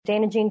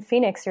Dana Jean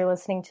Phoenix, you're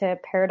listening to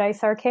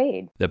Paradise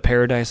Arcade. The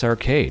Paradise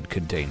Arcade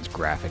contains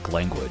graphic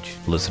language.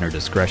 Listener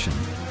discretion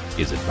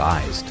is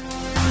advised.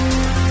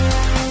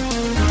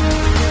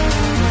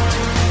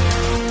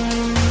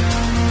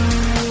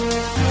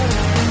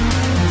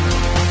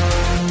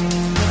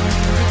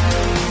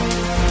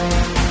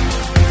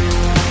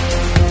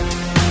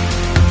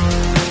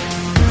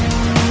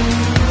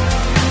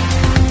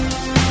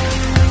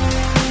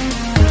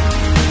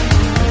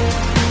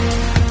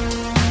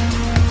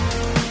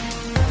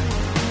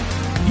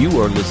 You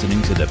are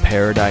listening to the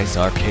Paradise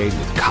Arcade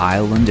with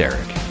Kyle and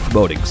Eric,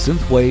 promoting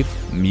synthwave,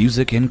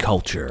 music, and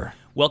culture.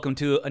 Welcome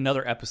to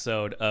another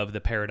episode of the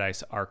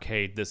Paradise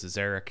Arcade. This is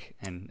Eric,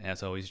 and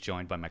as always,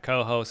 joined by my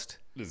co-host.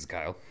 This is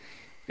Kyle.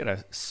 We've got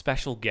a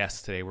special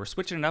guest today. We're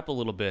switching it up a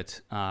little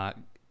bit.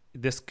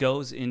 This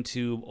goes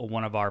into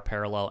one of our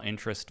parallel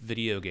interest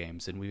video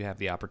games, and we have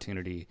the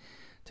opportunity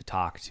to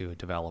talk to a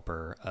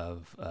developer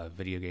of a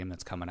video game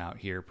that's coming out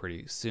here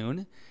pretty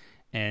soon.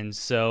 And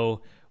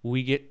so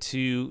we get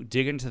to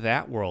dig into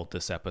that world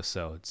this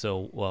episode.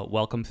 So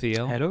welcome,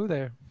 Theo. Hello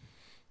there.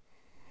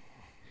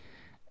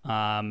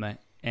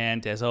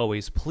 And as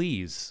always,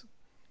 please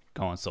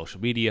go on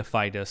social media,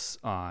 find us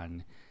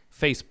on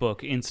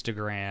Facebook,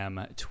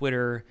 Instagram,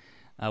 Twitter.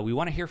 We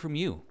want to hear from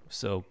you.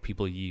 So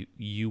people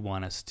you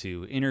want us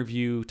to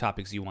interview,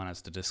 topics you want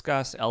us to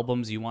discuss,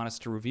 albums you want us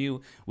to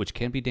review, which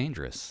can be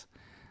dangerous.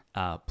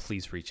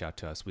 Please reach out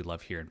to us. We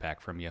love hearing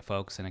back from you,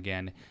 folks. And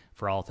again,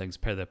 for all things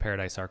the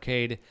Paradise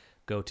Arcade,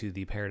 go to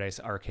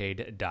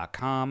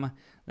theparadisearcade.com.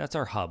 That's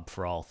our hub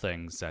for all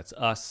things. That's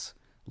us.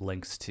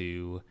 Links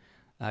to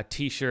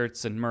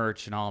T-shirts and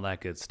merch and all that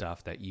good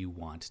stuff that you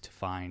want to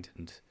find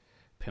and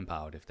pimp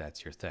out if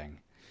that's your thing.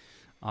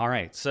 All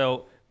right.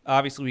 So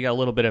obviously we got a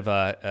little bit of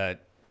a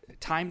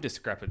time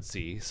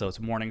discrepancy. So it's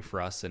morning for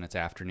us and it's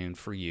afternoon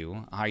for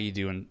you. How are you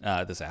doing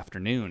this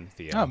afternoon,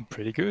 Theo? I'm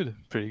pretty good.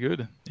 Pretty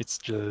good. It's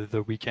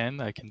the weekend.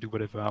 I can do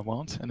whatever I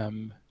want. And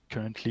I'm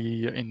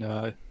currently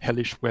in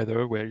hellish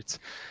weather where it's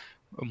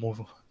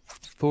more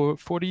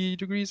 40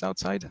 degrees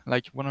outside,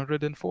 like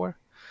 104.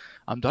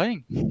 I'm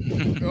dying.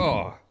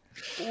 Oh.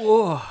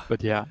 Whoa.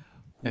 But yeah.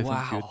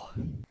 Wow.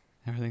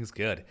 Everything's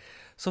good.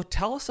 So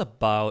tell us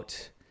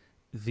about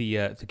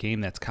the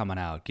game that's coming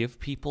out. Give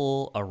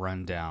people a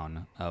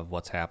rundown of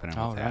what's happening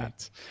with that.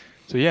 Right.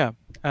 So yeah,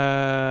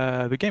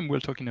 the game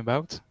we're talking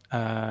about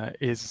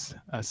is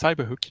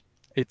Cyberhook.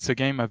 It's a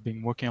game I've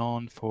been working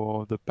on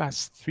for the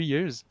past 3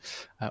 years,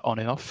 on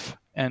and off,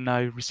 and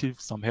I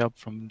received some help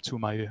from two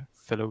of my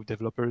fellow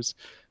developers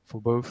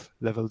for both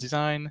level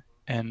design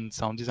and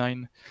sound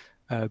design,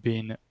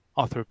 being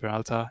Arthur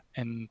Peralta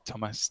and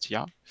Thomas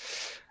Tia.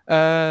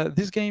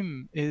 This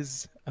game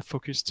is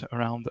focused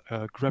around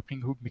grappling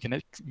hook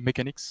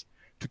mechanics.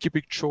 To keep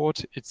it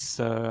short,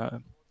 it's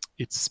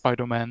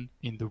Spider-Man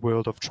in the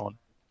world of Tron,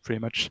 pretty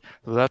much.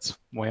 So that's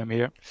why I'm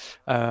here.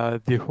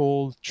 The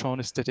whole Tron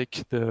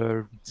aesthetic,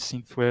 the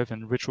synthwave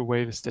and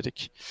retrowave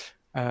aesthetic,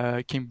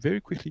 came very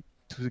quickly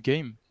to the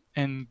game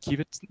and gave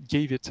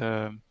it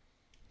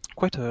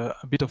quite a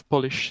bit of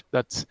polish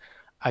that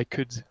I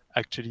could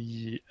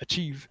actually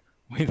achieve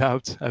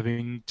without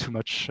having too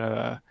much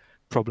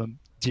problem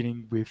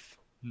dealing with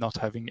not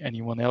having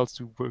anyone else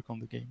to work on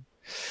the game.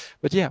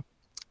 But yeah,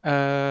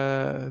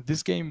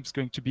 this game is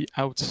going to be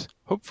out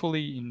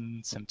hopefully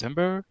in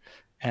September.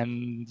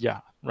 And yeah,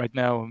 right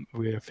now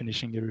we're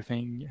finishing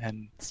everything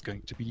and it's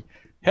going to be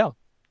hell.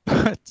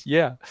 But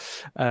yeah.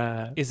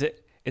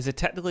 Is it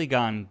technically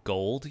gone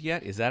gold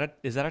yet? Is that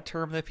a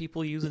term that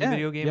people use in the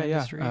video game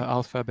industry?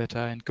 Alpha, beta,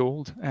 and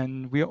gold.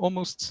 And we are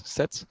almost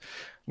set.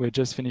 We're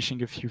just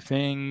finishing a few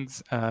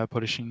things,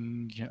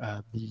 polishing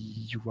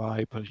the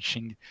UI,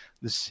 polishing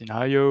the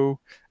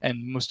scenario,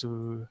 and most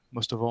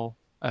of all,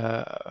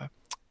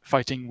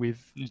 fighting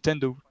with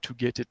Nintendo to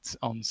get it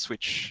on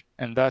Switch.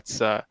 And that's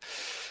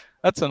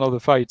another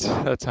fight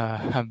that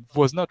I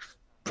was not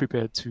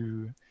prepared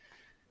to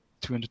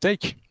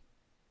undertake.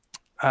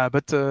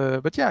 But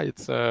yeah,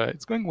 it's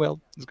going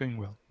well. It's going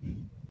well.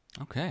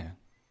 Okay,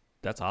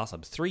 that's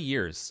awesome. 3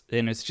 years,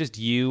 and it's just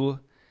you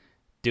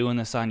doing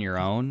this on your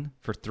own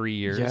for 3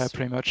 years. Yeah,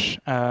 pretty much.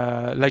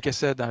 Like I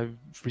said, I've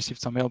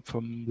received some help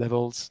from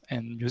levels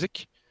and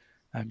music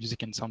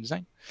and sound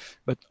design.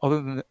 But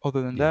other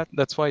than that,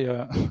 that's why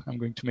I'm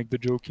going to make the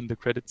joke in the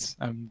credits.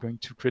 I'm going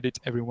to credit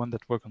everyone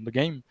that worked on the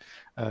game,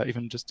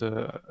 even just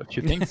a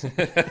few things.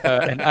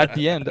 And at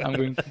the end, I'm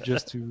going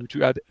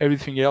to add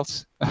everything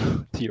else,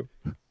 Theo.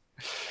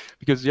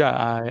 Because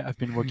yeah, I've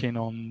been working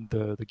on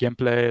the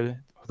gameplay,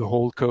 the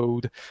whole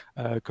code,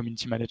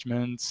 community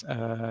management,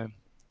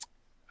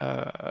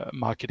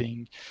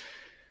 marketing,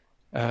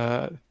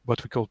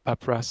 what we call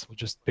papras, or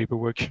just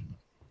paperwork.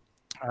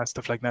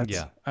 Stuff like that.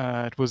 Yeah.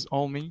 It was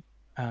all me.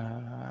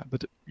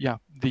 But yeah,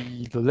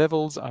 the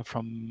levels are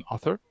from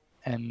Arthur,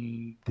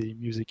 and the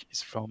music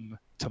is from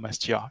Thomas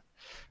Tia.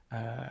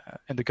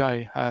 And the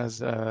guy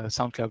has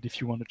SoundCloud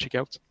if you want to check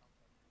out.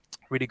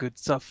 Really good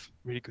stuff.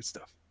 Really good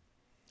stuff.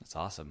 That's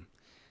awesome.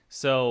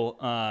 So,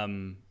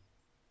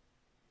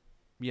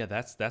 yeah,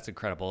 that's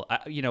incredible.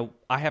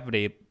 I have a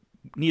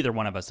neither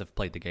one of us have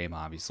played the game.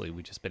 Obviously,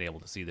 we've just been able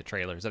to see the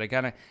trailers, and it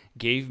kind of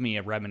gave me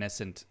a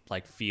reminiscent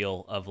like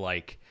feel of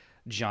like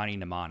Johnny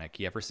Mnemonic.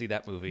 You ever see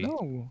that movie?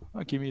 No,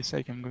 give me a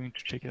sec. I'm going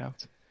to check it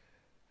out.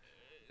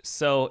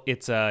 So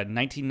it's a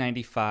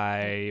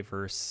 1995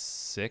 or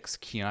 6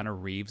 Keanu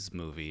Reeves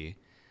movie.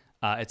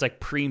 It's like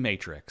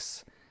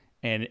pre-Matrix,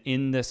 and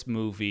in this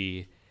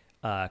movie,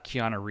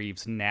 Keanu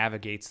Reeves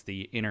navigates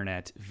the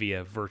internet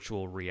via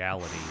virtual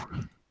reality,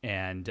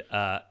 and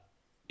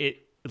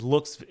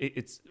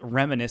it's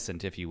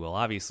reminiscent, if you will.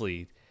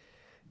 Obviously,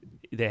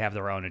 they have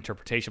their own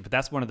interpretation, but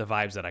that's one of the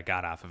vibes that I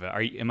got off of it.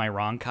 Am I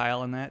wrong,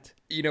 Kyle, in that?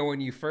 You know,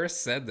 when you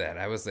first said that,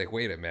 I was like,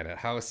 wait a minute,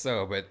 how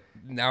so? But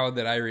now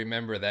that I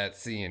remember that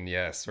scene,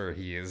 yes, where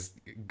he is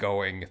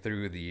going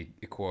through the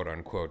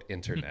quote-unquote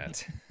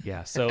internet.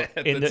 Yeah, so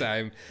at the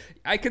time,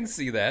 I can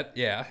see that,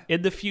 yeah.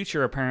 In the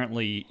future,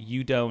 apparently,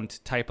 you don't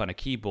type on a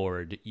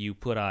keyboard. You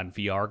put on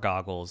VR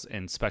goggles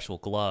and special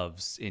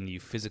gloves, and you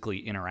physically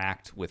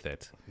interact with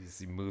it.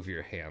 You move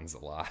your hands a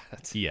lot.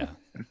 Yeah.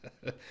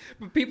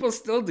 But people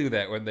still do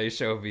that when they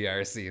show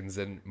VR scenes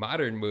in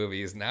modern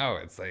movies. Now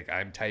it's like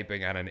I'm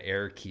typing on an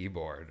Air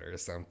keyboard or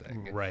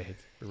something. Right.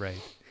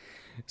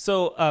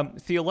 So,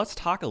 Theo, let's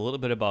talk a little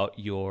bit about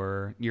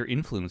your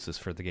influences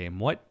for the game.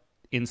 What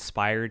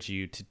inspired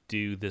you to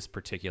do this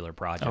particular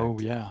project? Oh,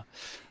 yeah.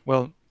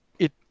 Well,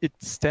 it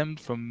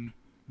stemmed from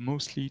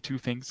mostly two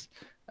things.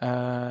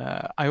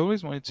 I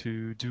always wanted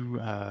to do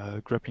a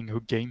grappling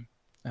hook game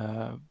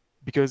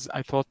because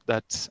I thought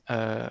that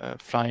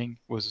flying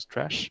was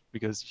trash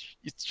because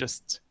it's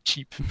just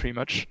cheap, pretty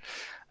much.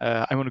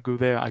 I want to go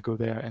there, I go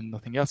there, and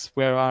nothing else.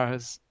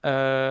 Whereas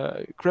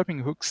grappling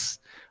hooks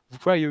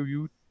require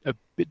a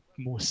bit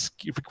more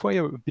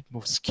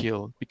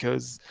skill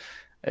because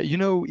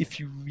if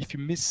you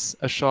miss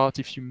a shot,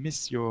 if you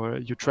miss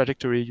your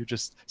trajectory, you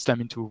just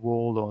slam into a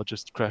wall or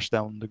just crash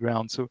down the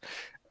ground. So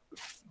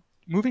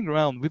moving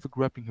around with a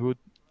grappling hook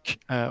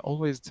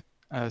always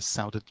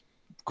sounded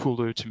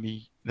cooler to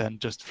me than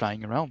just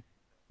flying around.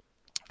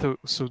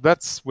 So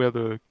that's where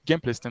the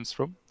gameplay stems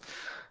from.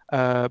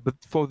 But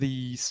for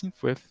the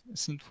synthwave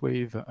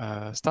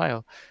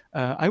style,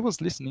 I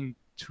was listening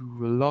to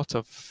a lot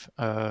of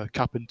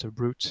Carpenter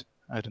Brut.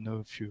 I don't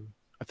know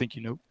I think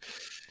you know.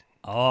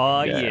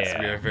 Oh, Yes, yeah.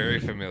 we are very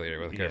familiar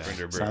with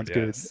Carpenter Brut. Sounds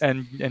yes.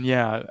 good. And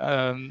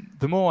yeah,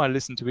 the more I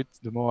listened to it,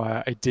 the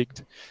more I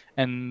digged,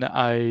 and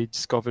I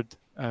discovered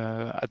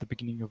at the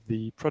beginning of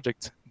the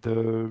project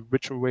the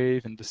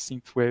retrowave and the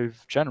synthwave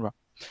genre.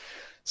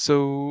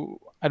 So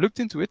I looked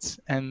into it,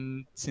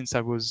 and since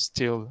I was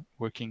still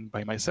working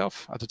by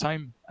myself at the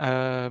time,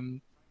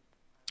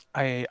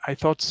 I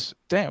thought,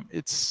 damn,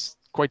 it's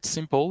quite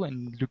simple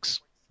and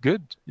looks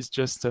good. It's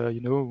just a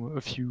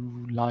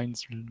few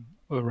lines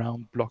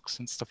around blocks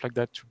and stuff like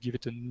that to give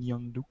it a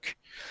neon look,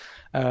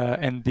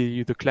 and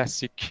the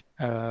classic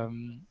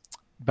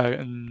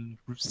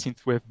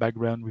synthwave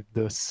background with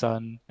the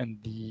sun and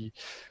the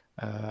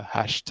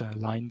hashed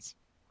lines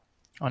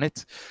on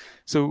it.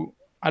 So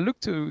I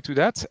looked to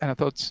that and I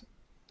thought,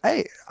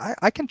 hey,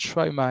 I can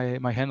try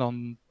my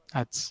hand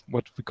at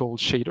what we call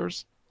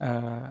shaders,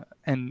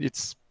 and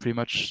it's pretty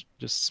much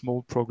just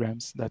small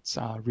programs that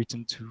are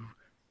written to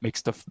make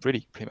stuff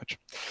pretty much.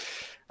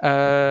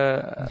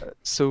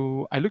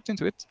 So I looked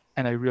into it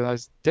and I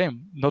realized,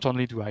 damn, not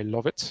only do I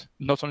love it,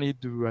 not only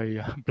do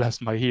I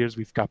blast my ears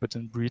with Carpenter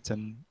Brut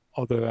and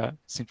other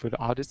synthwave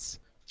artists,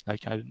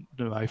 like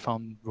I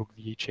found Rogue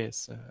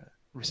VHS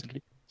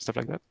recently, stuff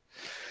like that.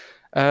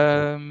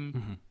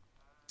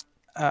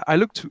 I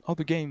looked to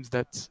other games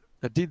that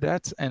did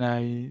that, and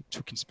I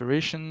took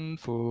inspiration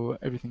for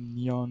everything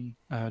neon.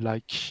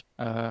 Like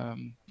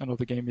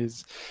another game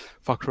is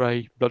Far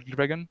Cry Blood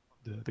Dragon,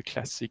 the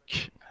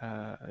classic.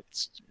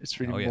 It's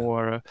really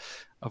more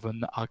of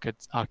an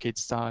arcade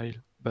style,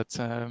 but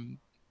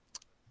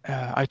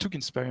I took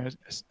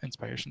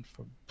inspiration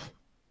from.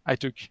 I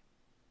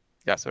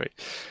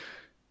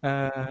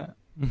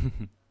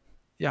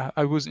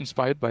was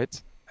inspired by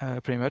it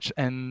pretty much,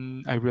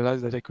 and I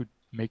realized that I could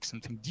make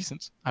something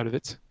decent out of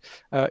it.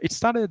 It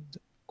started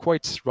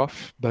quite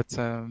rough, but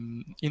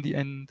in the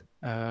end,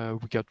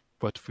 we got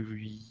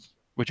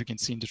what you can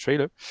see in the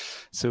trailer.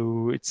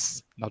 So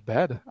it's not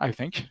bad, I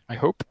think. I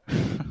hope.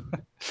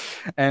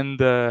 and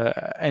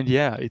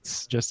yeah,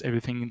 it's just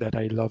everything that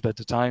I loved at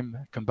the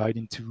time combined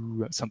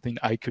into something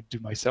I could do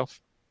myself.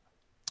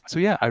 So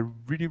yeah, I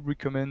really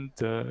recommend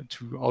to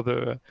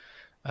other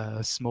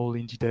small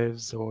indie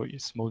devs or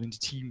small indie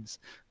teams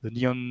the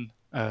neon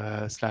 /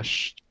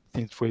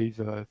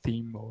 synthwave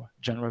theme or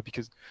genre,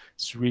 because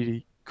it's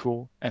really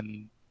cool,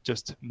 and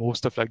just more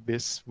stuff like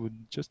this would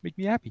just make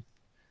me happy.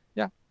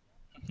 Yeah.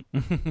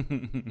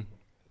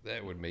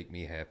 That would make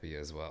me happy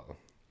as well.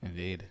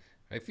 Indeed.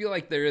 I feel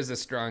like there is a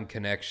strong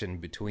connection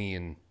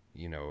between,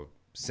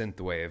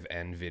 synthwave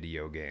and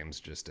video games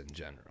just in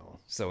general.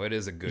 So it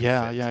is a good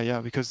fit.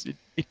 Yeah, because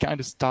it kind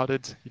of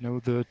started,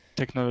 the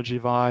technology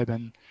vibe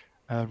and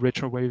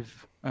retrowave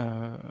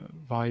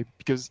vibe,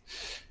 because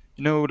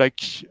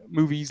like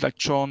movies like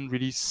Tron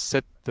really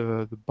set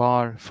the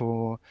bar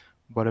for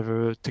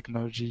whatever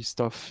technology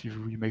stuff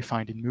you may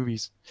find in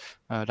movies,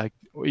 like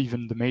or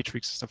even the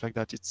Matrix, stuff like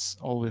that. It's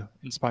all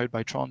inspired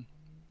by Tron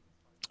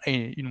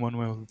in one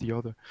way or the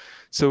other.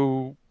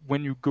 So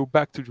when you go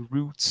back to the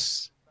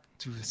roots,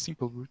 to the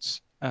simple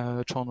roots,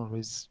 Tron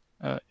always,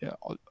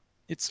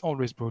 it's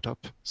always brought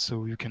up.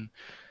 So you can,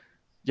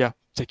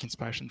 take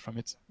inspiration from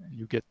it, and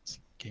you get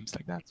games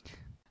like that.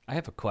 I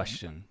have a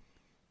question,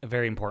 a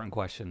very important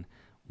question.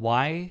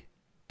 Why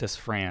does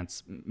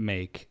France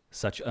make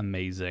such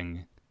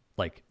amazing,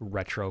 like,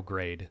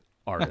 retrograde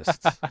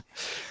artists?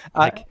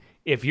 Like,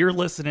 if you're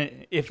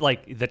listening, if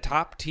like the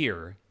top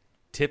tier,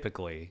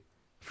 typically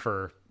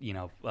for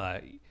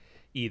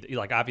either,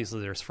 like, obviously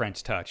there's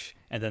French touch,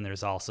 and then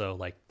there's also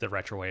like the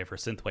retrowave or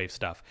synthwave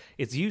stuff.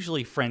 It's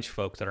usually French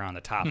folk that are on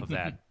the top of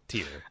that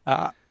tier.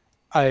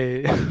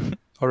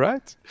 All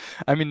right.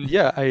 I mean,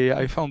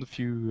 I found a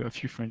few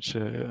French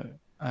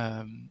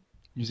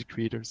music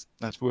creators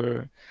that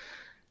were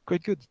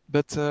quite good,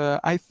 but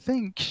I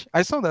think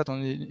I saw that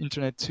on the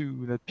internet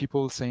too, that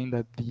people saying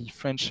that the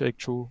French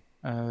electro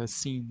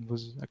scene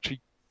was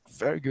actually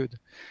very good,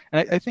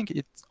 and I think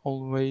it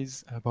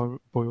always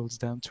boils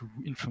down to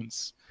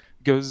influence,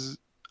 because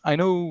I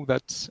know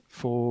that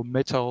for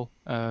metal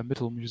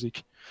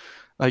music,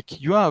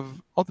 like you have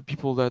other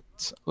people that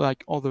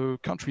like other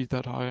countries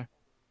that are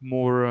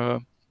more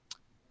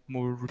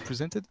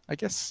represented, I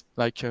guess,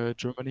 like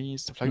Germany,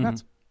 stuff like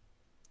that.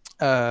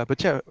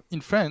 But yeah,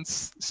 in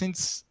France,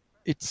 since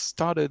it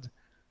started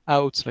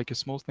out like a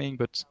small thing,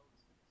 but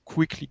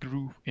quickly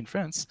grew in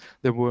France,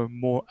 there were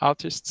more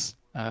artists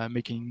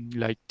making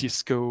like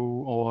disco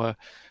or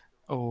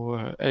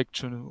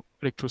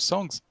electro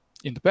songs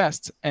in the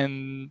past,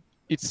 and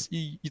it's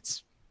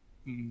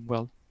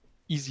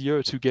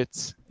easier to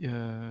get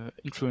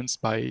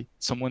influenced by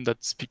someone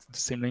that speaks the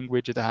same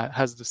language, that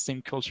has the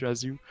same culture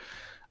as you,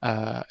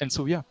 and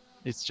so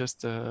it's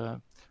just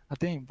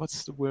damn,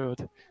 what's the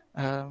word?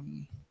 I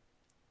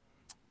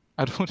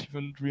don't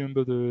even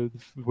remember the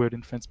word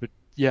in French, but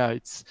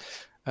it's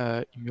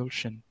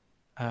emulsion.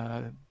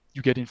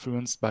 You get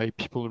influenced by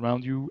people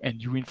around you,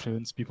 and you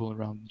influence people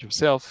around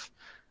yourself,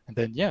 and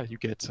then you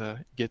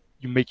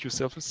you make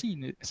yourself a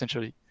scene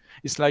essentially.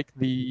 It's like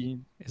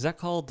Is that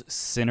called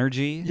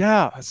synergy?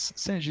 Yeah,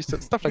 synergy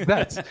stuff like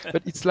that.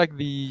 But it's like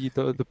the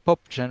pop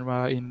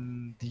genre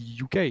in the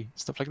UK,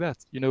 stuff like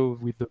that.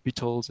 With the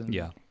Beatles and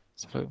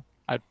stuff like that.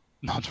 I'm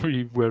not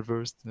really well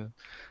versed.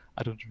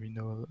 I don't really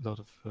know a lot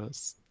of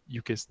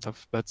UK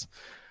stuff, but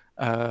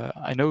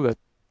I know that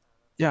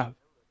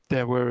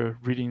they were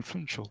really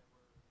influential.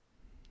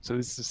 So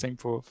it's the same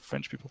for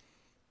French people.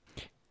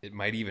 It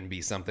might even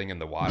be something in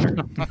the water.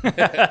 No,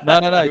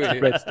 it's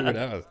bread. Who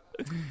knows?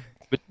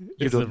 But you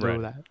It's don't the know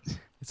bread. that.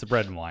 It's a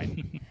bread and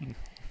wine.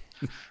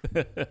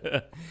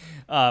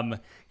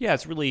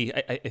 It's really,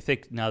 I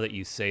think now that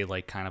you say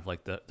like kind of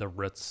like the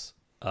roots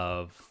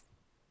of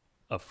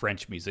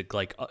French music,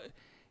 like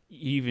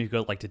even if you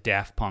go like to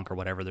Daft Punk or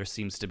whatever, there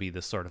seems to be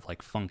this sort of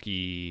like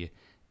funky,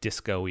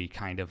 disco-y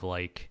kind of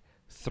like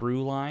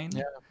through line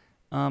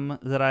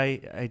that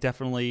I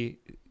definitely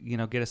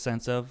get a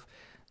sense of.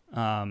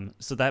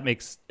 So that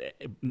makes,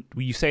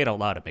 when you say it out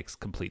loud, it makes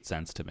complete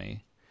sense to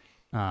me.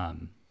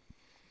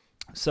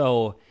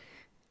 So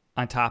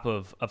on top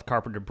of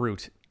Carpenter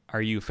Brut,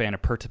 are you a fan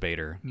of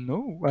Perturbator?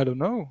 No, I don't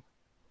know,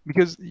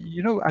 because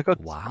I got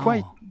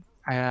Wow.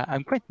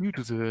 I'm quite new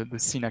to the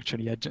scene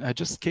actually. I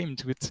just came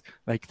to it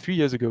like 3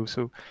 years ago,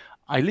 so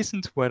I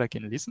listen to what I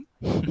can listen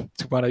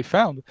to what I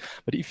found.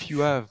 But if you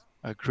have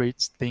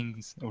great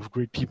things or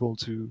great people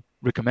to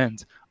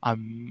recommend,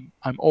 I'm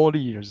all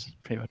ears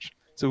pretty much.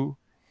 So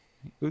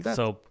with that.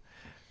 So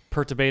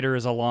Perturbator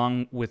is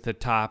along with the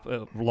top,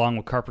 along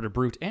with Carpenter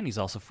Brut, and he's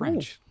also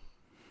French.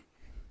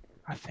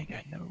 I think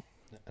I know.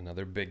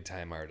 Another big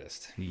time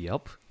artist.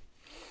 Yep.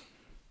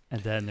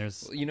 And then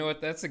there's... You know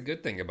what? That's a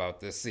good thing about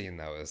this scene,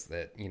 though, is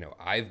that,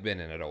 I've been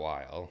in it a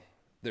while.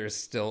 There's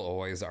still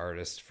always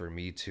artists for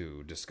me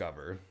to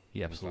discover.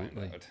 Yeah, and find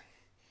absolutely. out.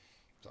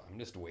 So I'm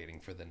just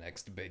waiting for the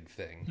next big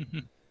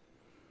thing.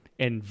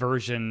 in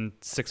version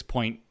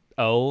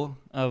 6.0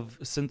 of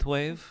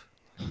Synthwave.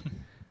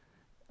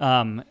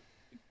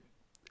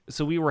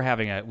 So we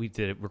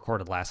did it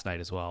recorded last night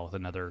as well with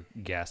another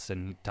guest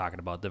and talking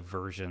about the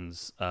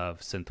versions of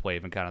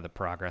Synthwave and kind of the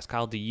progress.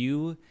 Kyle, do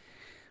you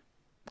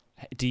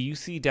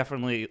see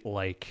definitely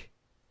like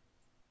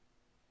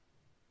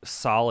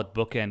solid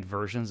bookend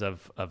versions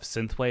of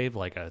Synthwave?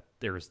 Like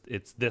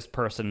it's this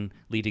person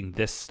leading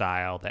this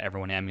style that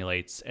everyone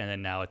emulates, and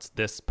then now it's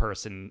this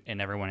person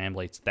and everyone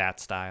emulates that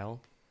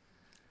style?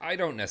 I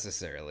don't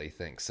necessarily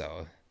think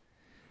so.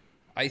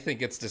 I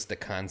think it's just a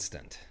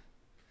constant.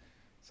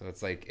 So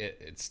it's like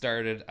it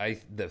started.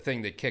 The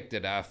thing that kicked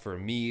it off for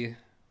me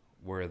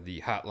were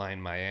the Hotline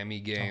Miami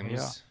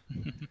games.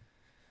 Oh, yeah.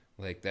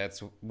 Like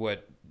that's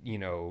what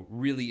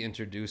really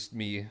introduced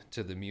me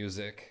to the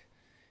music,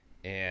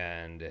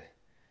 and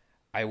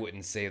I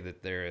wouldn't say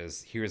that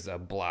here's a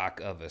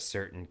block of a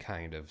certain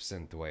kind of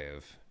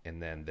synthwave,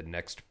 and then the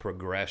next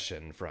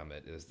progression from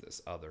it is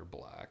this other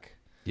block.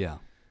 Yeah.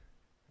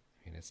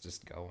 mean, it's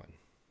just going.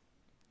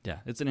 Yeah,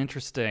 it's an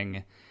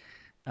interesting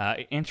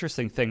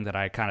thing that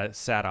I kind of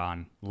sat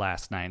on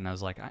last night, and I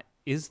was like,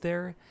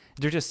 there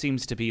just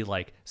seems to be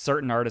like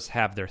certain artists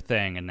have their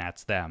thing, and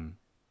that's them.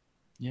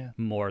 Yeah.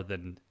 More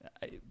than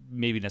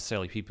maybe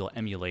necessarily people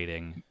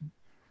emulating.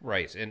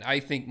 Right, and I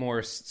think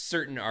more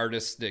certain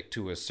artists stick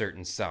to a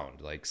certain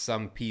sound. Like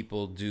some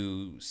people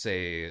do,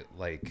 say,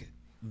 like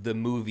the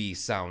movie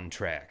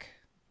soundtrack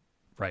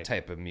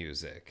type of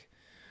music.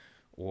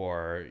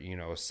 Or,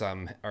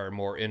 some are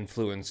more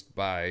influenced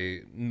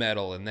by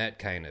metal and that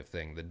kind of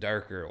thing, the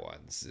darker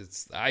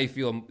ones. I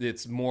feel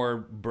it's more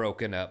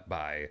broken up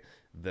by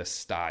the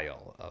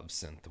style of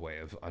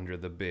synthwave under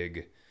the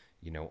big,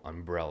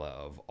 umbrella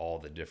of all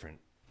the different,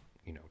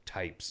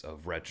 types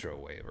of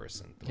retrowave or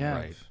synthwave. Yeah,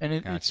 Right.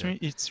 and Gotcha.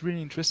 it's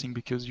really interesting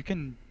because you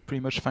can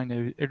pretty much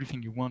find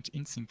everything you want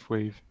in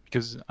synthwave.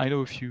 Because I know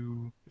a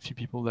few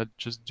people that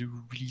just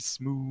do really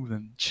smooth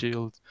and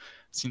chilled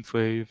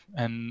synthwave,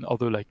 and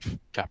other like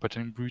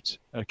Carpenter Brut,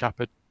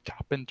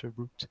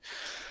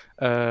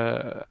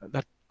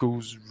 that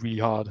goes really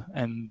hard.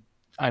 And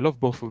I love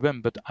both of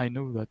them, but I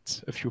know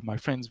that a few of my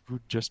friends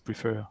would just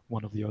prefer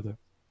one or the other.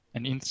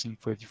 And in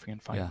synthwave, you can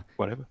find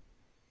whatever.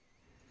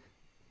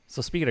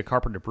 So speaking of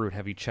Carpenter Brut,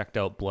 have you checked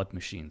out Blood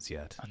Machines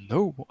yet?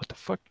 No, what the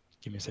fuck?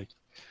 Give me a sec.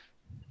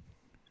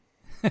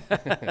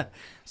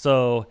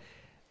 So,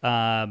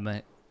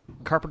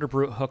 Carpenter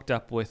Brut hooked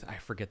up with, I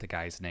forget the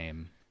guy's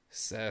name.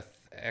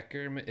 Seth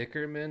Ackerman.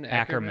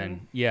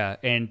 Yeah,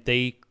 and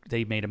they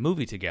made a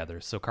movie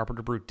together. So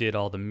Carpenter Brut did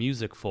all the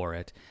music for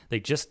it. They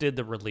just did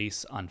the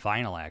release on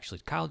vinyl, actually.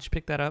 Kyle, did you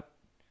pick that up?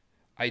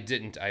 I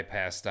didn't. I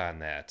passed on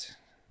that.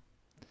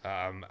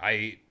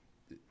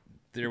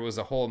 There was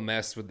a whole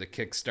mess with the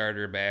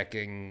Kickstarter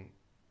backing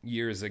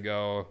years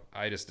ago.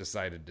 I just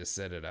decided to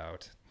sit it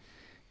out.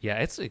 Yeah,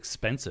 it's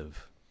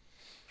expensive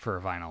for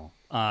a vinyl.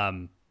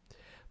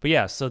 But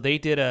yeah, so they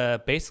did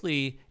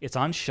basically it's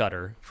on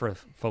Shudder for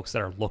folks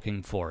that are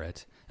looking for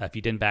it. If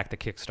you didn't back the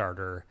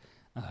Kickstarter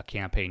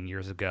campaign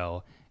years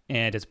ago,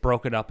 and it's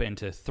broken up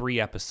into 3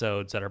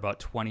 episodes that are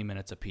about 20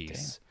 minutes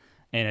apiece.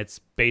 And it's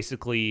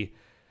basically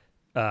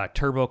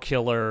Turbo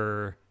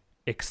Killer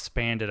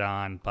expanded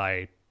on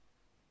by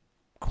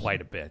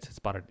quite a bit. It's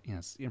about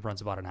it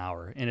runs about an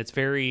hour, and it's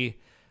very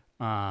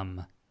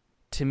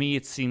to me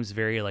it seems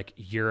very like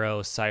Euro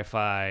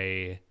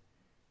sci-fi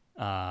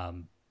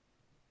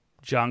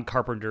John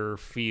Carpenter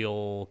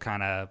feel,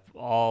 kind of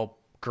all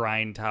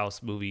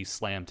grindhouse movies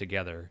slammed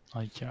together.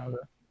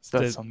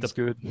 That sounds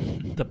good.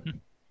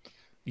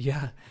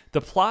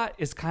 The plot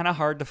is kind of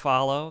hard to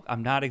follow.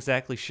 I'm not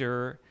exactly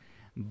sure,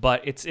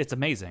 but it's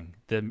amazing.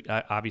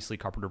 Obviously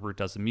Carpenter Brut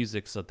does the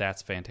music, so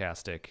that's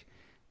fantastic.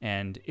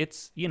 And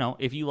it's,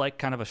 if you like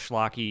kind of a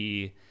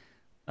schlocky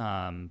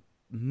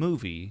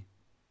movie,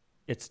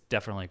 it's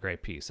definitely a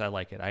great piece. I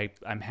like it.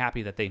 I'm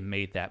happy that they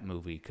made that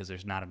movie because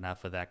there's not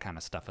enough of that kind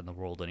of stuff in the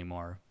world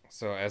anymore.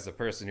 So as a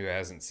person who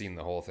hasn't seen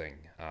the whole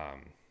thing,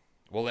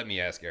 well, let me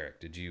ask Eric,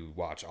 did you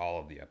watch all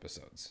of the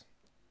episodes?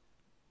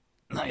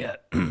 Not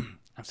yet. I'm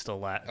still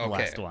the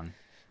last one.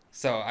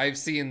 So I've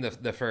seen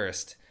the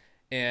first,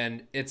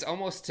 and it's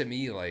almost to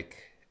me like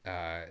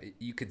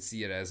you could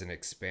see it as an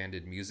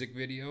expanded music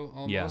video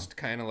almost,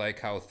 kind of like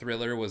how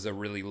Thriller was a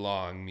really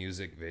long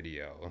music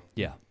video.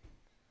 Yeah.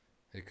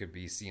 It could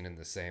be seen in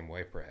the same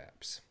way,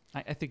 perhaps.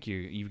 I think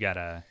you've got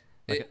a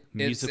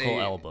musical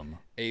album.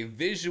 A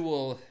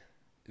visual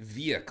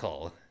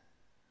vehicle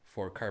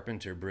for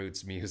Carpenter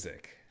Brut's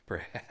music,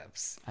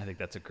 perhaps. I think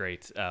that's a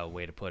great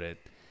way to put it.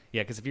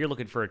 Yeah, because if you're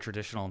looking for a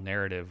traditional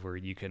narrative where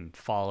you can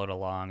follow it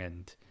along,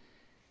 and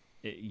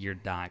you're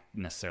not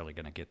necessarily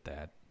going to get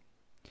that.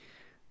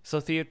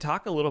 So Theo,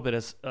 talk a little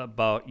bit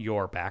about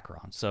your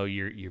background. So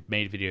you've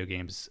made video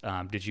games.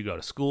 Did you go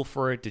to school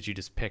for it? Did you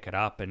just pick it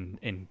up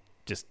and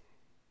just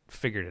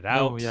figured it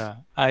out? Oh yeah,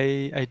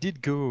 I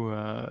did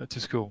go to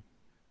school.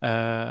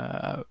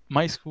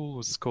 My school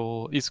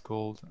is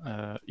called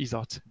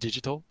IsArt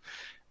Digital,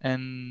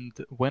 and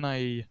when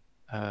I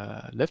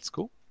left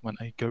school, when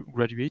I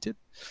graduated,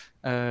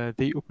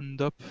 they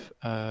opened up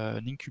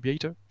an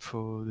incubator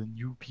for the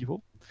new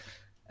people.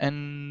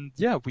 And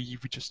yeah, we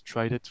just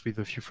tried it with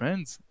a few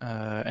friends,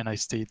 and I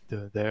stayed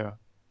there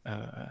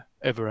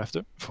ever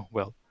after.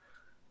 Well,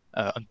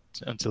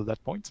 until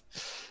that point.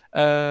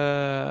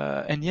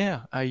 And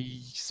yeah, I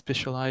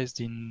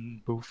specialized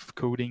in both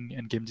coding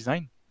and game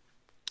design.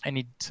 And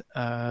it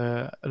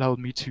allowed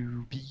me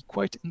to be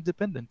quite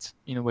independent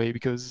in a way,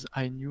 because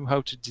I knew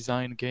how to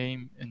design a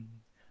game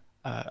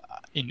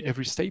in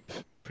every step,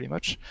 pretty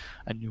much.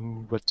 I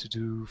knew what to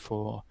do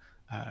for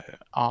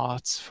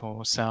art,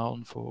 for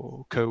sound,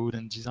 for code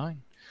and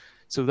design.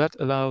 So that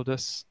allowed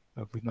us,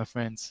 with my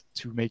friends,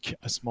 to make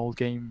a small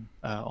game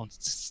on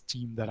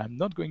Steam that I'm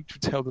not going to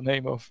tell the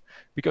name of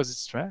because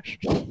it's trash.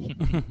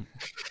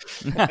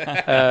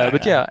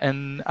 But yeah,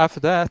 and after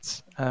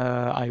that,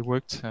 I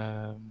worked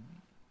on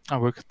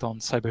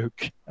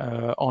Cyberhook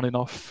on and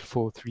off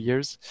for 3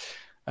 years.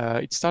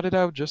 It started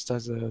out just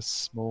as a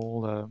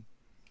small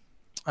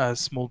a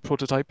small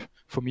prototype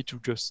for me to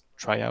just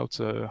try out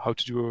how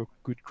to do a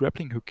good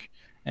grappling hook.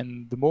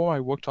 And the more I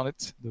worked on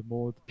it, the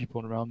more the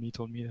people around me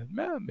told me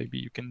that maybe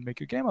you can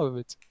make a game out of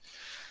it.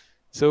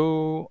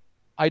 So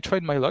I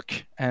tried my luck,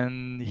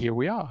 and here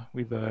we are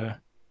with a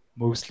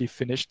mostly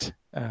finished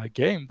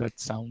game that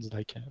sounds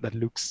like that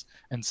looks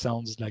and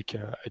sounds like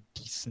a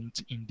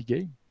decent indie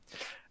game.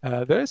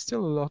 There is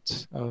still a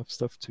lot of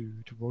stuff to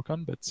work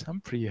on, but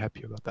I'm pretty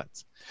happy about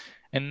that.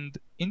 And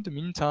in the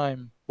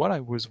meantime, while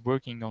I was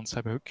working on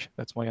Cyberhook,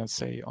 that's why I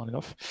say on and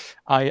off,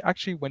 I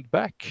actually went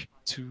back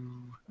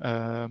to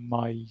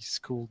my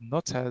school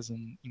not as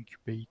an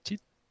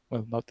incubated,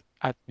 well, not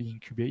at the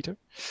incubator,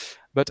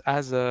 but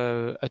as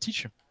a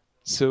teacher.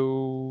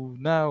 So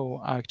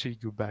now I actually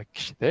go back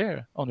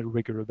there on a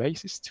regular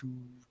basis to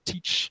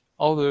teach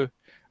other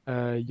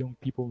young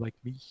people like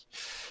me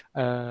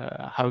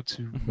how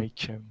to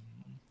make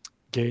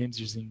games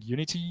using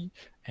Unity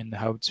and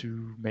how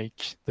to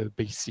make the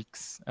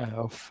basics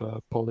of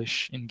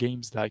polish in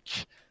games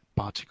like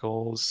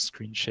particles,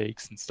 screen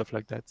shakes, and stuff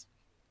like that.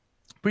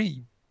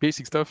 Pretty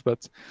basic stuff,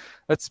 but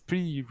that's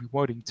pretty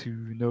rewarding to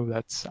know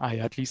that I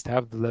at least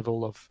have the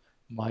level of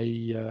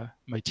my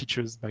my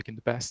teachers back in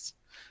the past.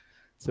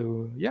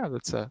 So yeah,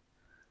 that's a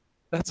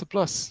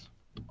plus.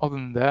 Other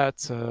than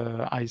that,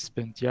 I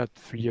spent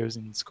 3 years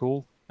in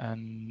school,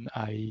 and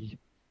I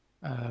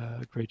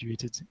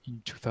graduated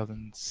in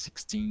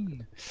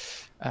 2016.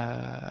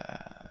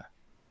 I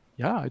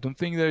don't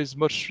think there is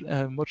much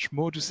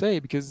more to say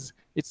because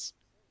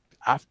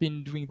I've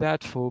been doing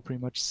that for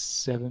pretty much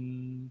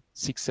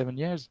 6-7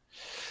 years,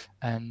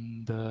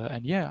 and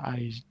yeah,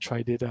 I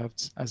tried it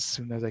out as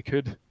soon as I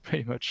could,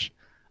 pretty much.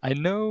 I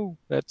know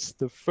that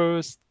the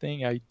first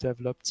thing I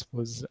developed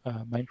was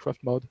a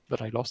Minecraft mod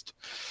that I lost.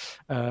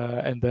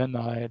 And then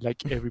I,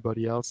 like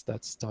everybody else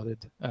that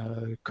started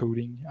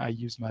coding, I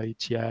used my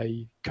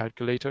TI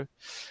calculator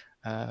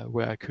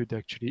where I could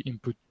actually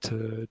input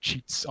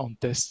cheats on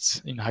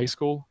tests in high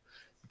school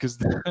because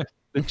the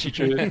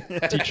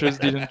teachers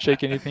didn't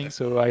check anything.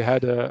 So I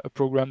had a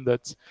program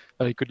that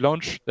I could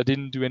launch that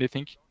didn't do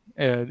anything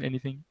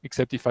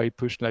except if I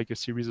pushed like a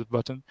series of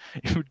buttons,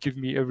 it would give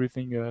me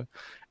everything,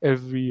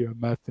 every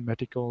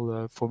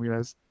mathematical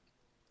formulas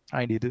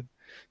I needed.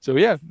 So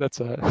yeah, that's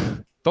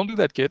don't do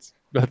that, kids,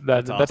 but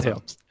that awesome.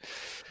 helps.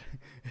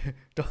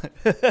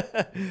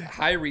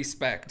 High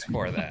respect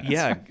for that.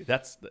 Yeah,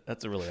 that's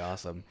really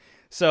awesome.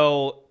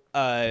 So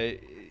I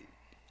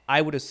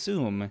would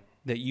assume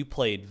that you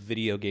played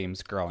video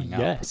games growing up.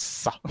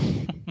 Yes.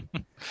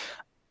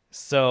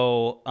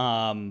 So,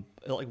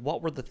 like,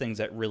 what were the things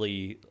that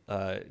really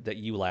that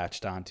you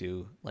latched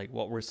onto? Like,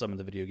 what were some of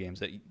the video games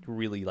that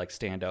really like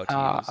stand out to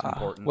you as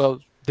important?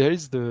 Well, there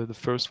is the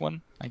first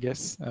one, I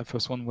guess.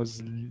 First one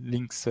was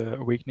Link's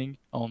Awakening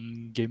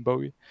on Game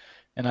Boy,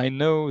 and I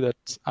know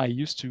that I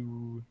used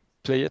to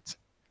play it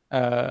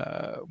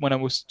when I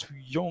was too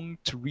young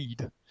to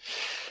read.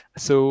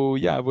 So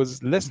yeah, I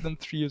was less than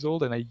 3 years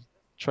old, and I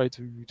tried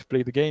to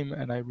play the game,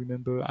 and I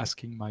remember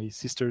asking my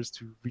sisters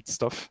to read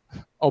stuff.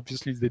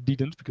 Obviously, they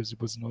didn't because it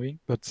was annoying,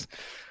 but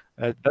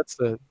that's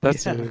a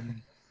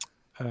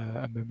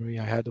memory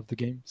I had of the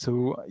game.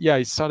 So yeah,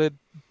 I started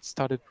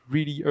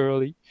really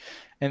early,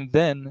 and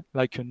then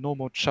like a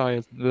normal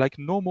child, like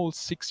normal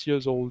 6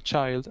 years old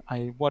child,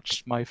 I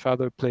watched my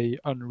father play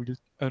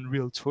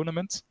Unreal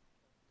Tournament,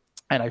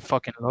 and I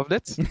fucking loved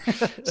it.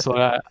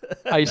 So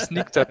I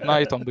sneaked at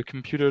night on the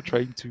computer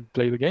trying to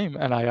play the game,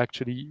 and I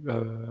actually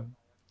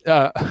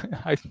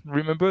I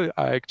remember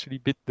I actually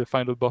beat the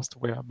final boss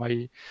where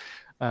my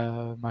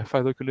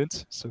father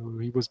couldn't, so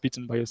he was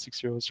beaten by a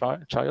 6-year-old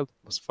child.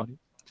 It was funny.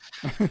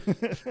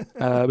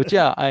 But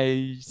yeah,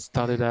 I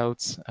started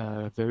out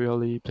very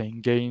early playing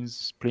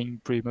games,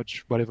 playing pretty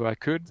much whatever I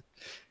could,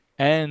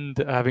 and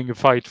having a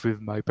fight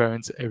with my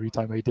parents every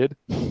time I did.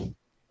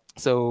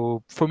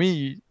 So for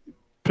me,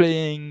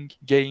 playing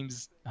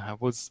games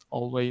was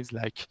always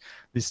like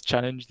this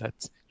challenge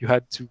that you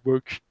had to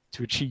work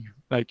to achieve.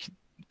 Like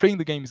playing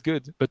the game is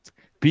good, but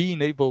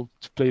being able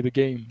to play the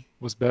game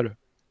was better.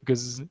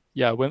 Because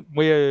yeah,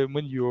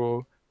 when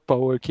your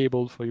power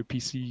cable for your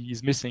PC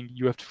is missing,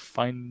 you have to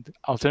find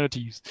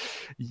alternatives.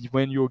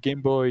 When your Game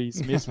Boy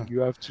is missing,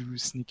 you have to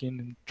sneak in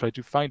and try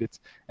to find it.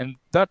 And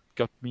that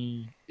got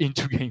me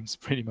into games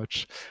pretty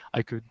much.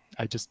 I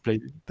just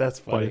played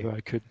whatever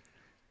I could.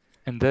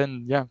 And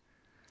then yeah,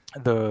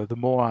 the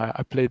more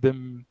I played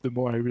them, the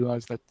more I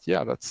realized that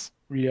yeah, that's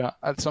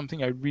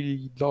something I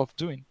really love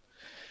doing.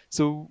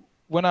 So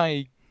when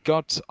I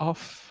got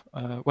off,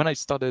 when I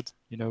started,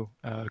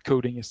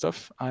 coding and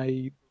stuff,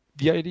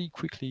 the idea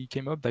quickly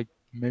came up that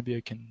maybe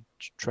I can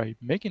try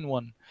making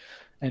one.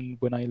 And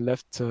when I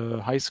left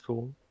high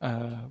school,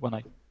 when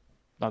I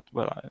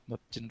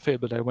didn't fail,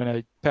 but when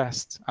I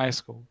passed high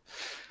school,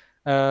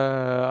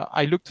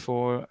 I looked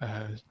for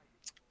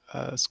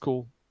a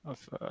school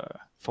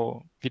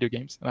for video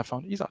games, and I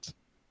found ESAT.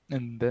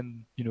 And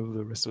then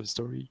the rest of the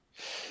story.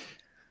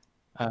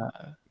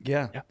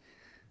 Yeah.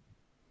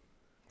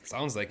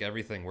 Sounds like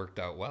everything worked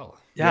out well.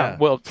 Yeah,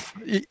 well,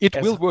 it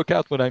will work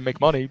out when I make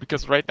money,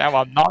 because right now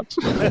I'm not.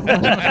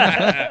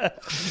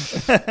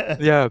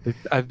 Yeah, but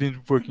I've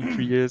been working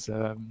 3 years,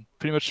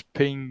 pretty much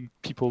paying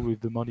people with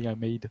the money I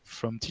made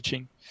from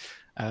teaching.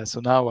 So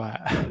now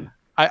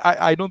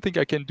I don't think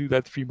I can do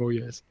that 3 more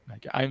years.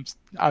 Like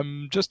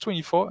I'm just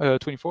 24,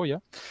 yeah.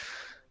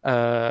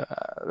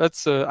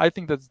 That's I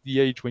think that's the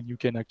age when you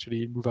can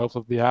actually move out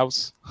of the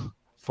house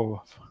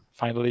for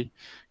finally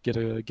get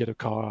a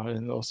car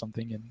or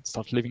something and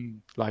start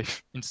living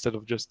life instead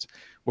of just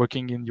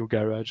working in your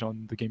garage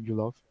on the game you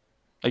love.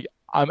 Like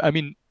I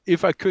mean,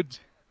 if I could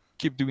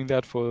keep doing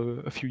that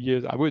for a few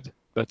years, I would,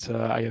 but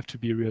I have to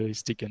be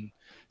realistic and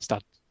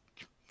start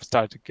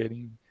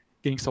getting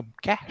some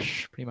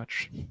cash, pretty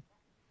much.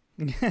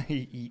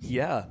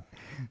 Yeah,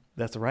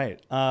 that's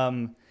right.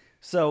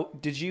 So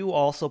did you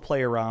also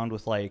play around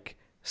with like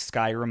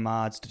Skyrim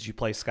mods? Did you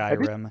play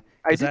Skyrim?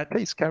 I did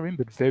play Skyrim,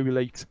 but very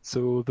late.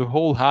 So the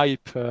whole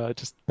hype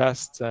just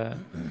passed,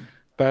 and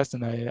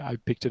I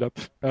picked it up.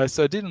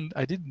 So I didn't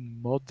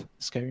mod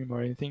Skyrim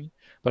or anything,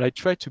 but I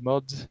tried to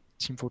mod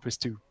Team Fortress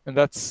 2, and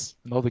that's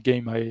another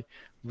game I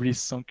really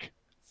sunk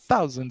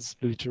thousands,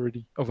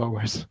 literally, of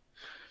hours.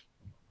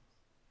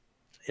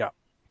 Yeah.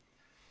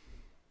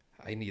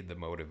 I need the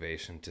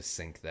motivation to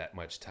sink that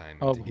much time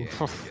Oh, into games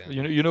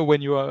again. you know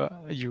when you are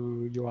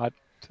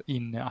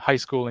in high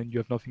school and you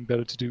have nothing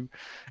better to do,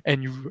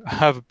 and you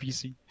have a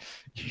PC,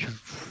 you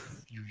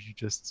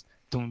just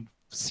don't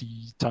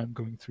see time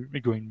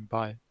going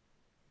by.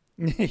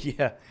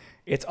 Yeah,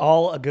 it's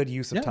all a good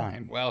use of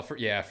time. Well,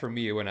 for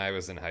me, when I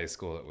was in high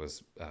school, it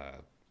was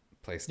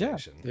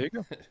PlayStation. Yeah, there you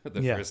go.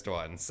 The first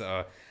one.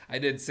 So I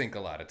did sink a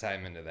lot of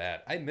time into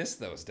that. I miss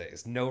those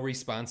days. No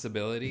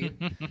responsibility.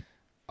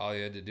 All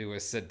you had to do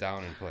was sit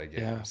down and play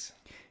games.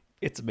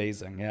 It's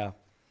amazing, yeah.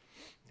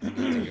 I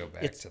need to go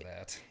back to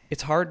that.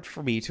 It's hard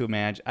for me to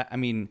imagine. I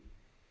mean,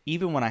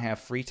 even when I have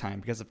free time,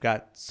 because I've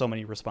got so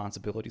many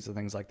responsibilities and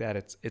things like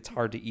that, it's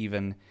hard to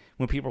even,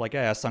 when people are like,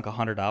 yeah, I sunk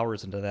 100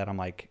 hours into that, I'm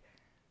like,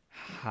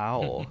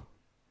 how?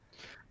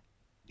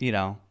 You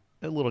know,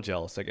 a little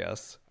jealous, I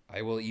guess.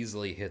 I will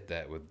easily hit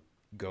that with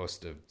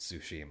Ghost of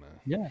Tsushima.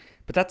 Yeah.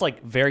 But that's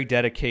like very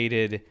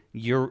dedicated.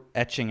 You're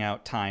etching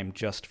out time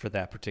just for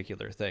that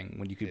particular thing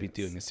when you could be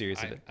doing a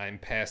series of it. I'm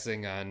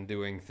passing on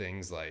doing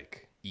things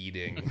like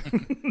eating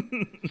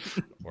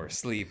or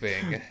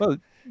sleeping. Well,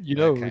 you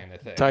know, kind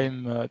of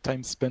thing.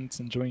 time spent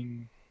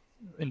enjoying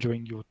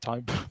your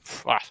time.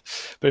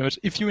 Very much.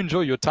 If you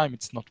enjoy your time,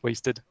 it's not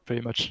wasted.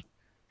 Very much,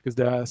 because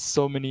there are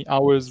so many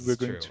hours we're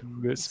going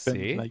to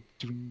spend like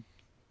doing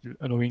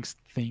annoying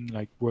thing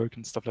like work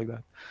and stuff like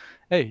that.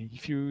 Hey,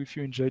 if you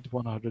enjoyed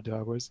 100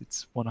 hours,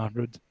 it's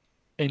 100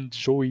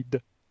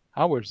 enjoyed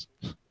hours.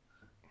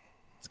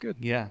 It's good.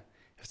 Yeah.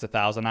 If it's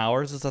 1,000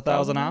 hours, it's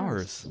 1,000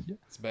 hours. Yeah.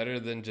 It's better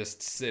than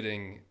just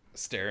staring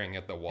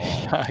at the wall.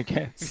 I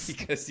guess.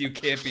 Because you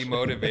can't be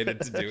motivated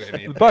to do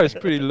anything. The bar is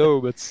pretty low,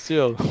 but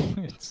still,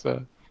 it's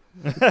good.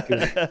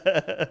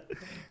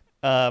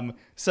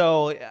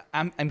 So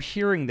I'm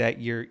hearing that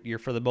you're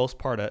for the most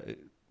part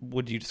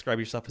would you describe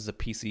yourself as a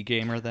PC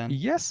gamer then?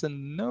 Yes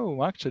and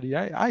no, actually.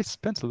 I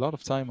spent a lot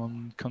of time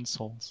on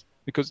consoles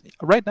because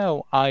right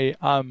now I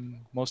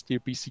am mostly a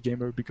PC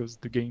gamer because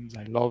the games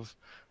I love,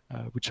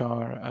 which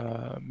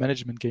are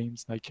management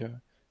games like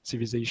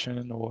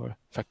Civilization or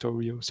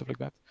Factorio, stuff like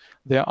that,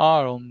 they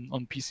are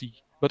on PC.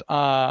 But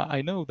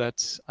I know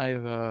that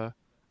I've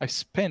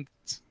spent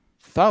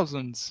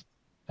thousands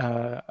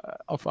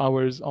of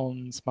hours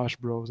on Smash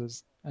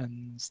Bros.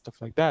 And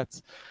stuff like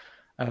that.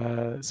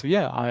 So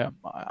yeah,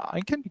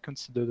 I can be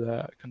considered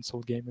a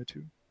console gamer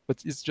too,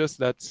 but it's just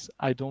that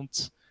I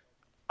don't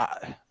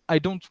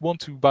want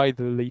to buy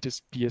the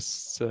latest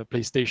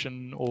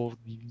PlayStation or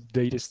the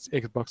latest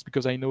Xbox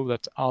because I know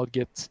that I'll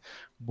get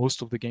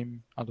most of the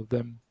game out of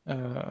them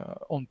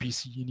on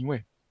PC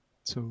anyway,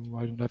 so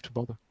I don't have to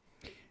bother.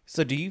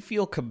 So do you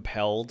feel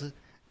compelled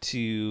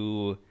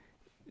to,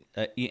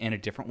 in a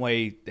different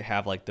way,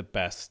 have like the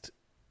best,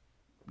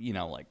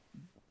 like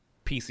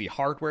PC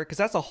hardware? Because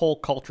that's a whole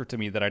culture to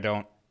me that I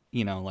don't,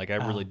 I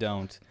really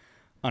don't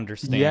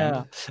understand.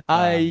 Yeah, so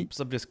I'm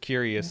just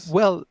curious.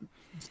 Well,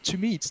 to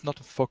me, it's not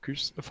a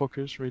focus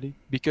really,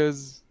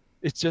 because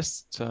it's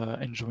just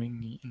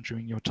enjoying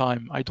your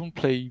time. I don't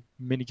play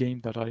many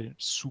games that are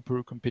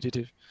super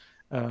competitive.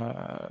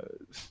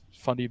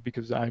 Funny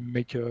because I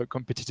make a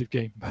competitive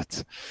game,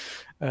 but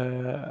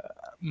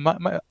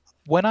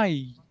when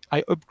I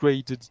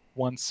upgraded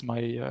once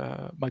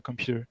my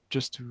computer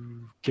just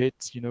to get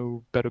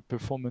better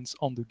performance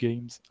on the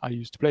games I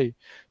used to play,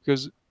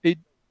 because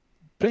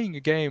playing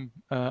a game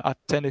at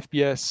 10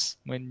 FPS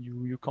when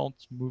you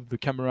can't move the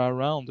camera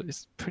around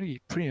is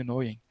pretty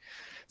annoying.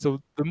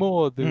 So the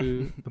more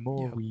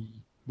we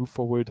move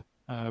forward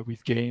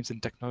with games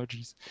and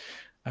technologies,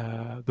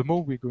 the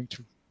more we're going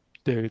to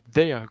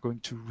they are going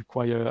to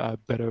require a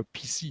better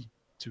PC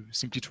to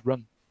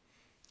run.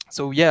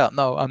 So yeah,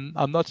 no,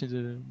 I'm not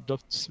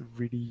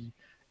really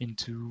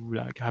into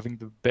like having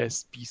the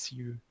best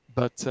PC,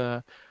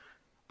 but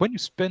when you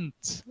spend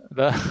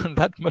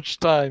that much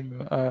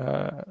time,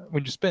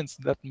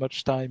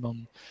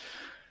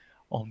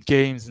 on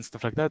games and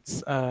stuff like that,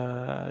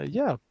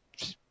 yeah,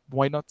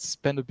 why not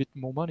spend a bit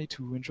more money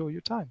to enjoy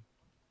your time?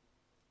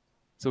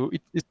 So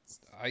it's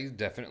I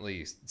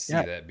definitely see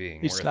yeah, that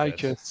being it's worth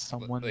like it.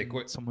 someone Like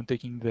what? someone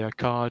taking their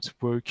car to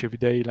work every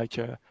day, like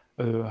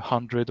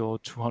 100 or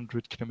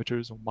 200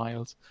 kilometers or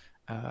miles.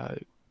 Uh,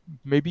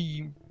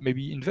 maybe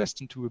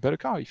invest into a better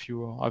car if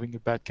you're having a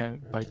bad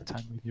time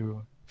with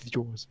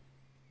yours.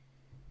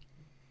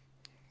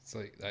 It's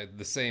like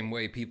the same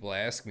way people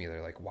ask me,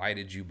 they're like, "Why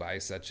did you buy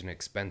such an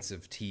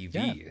expensive TV?"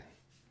 Yeah.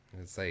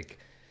 It's like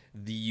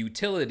the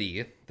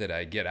utility that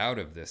I get out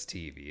of this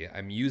TV.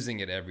 I'm using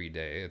it every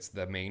day. It's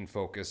the main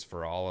focus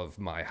for all of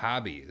my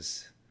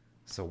hobbies.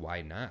 So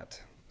why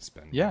not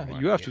spend Yeah,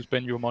 more you have money to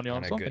spend your money on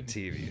on a something. good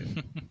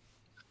TV?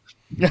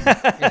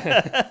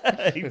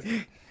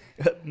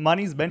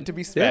 Money's meant to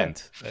be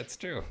spent. That's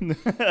true.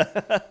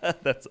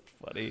 That's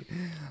funny.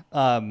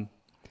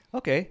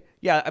 Okay.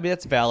 Yeah, I mean,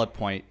 that's a valid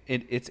point.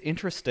 It's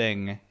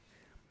interesting.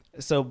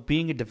 So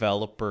being a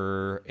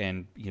developer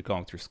and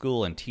going through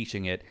school and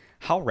teaching it,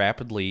 how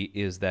rapidly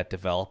is that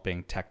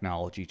developing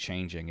technology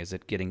changing? Is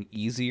it getting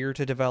easier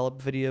to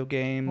develop video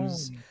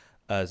games?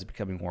 Is it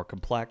becoming more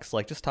complex?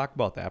 Like, just talk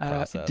about that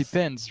process. It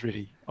depends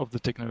really of the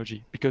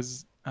technology,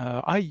 because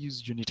I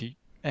use Unity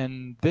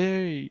and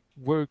they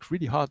work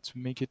really hard to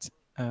make it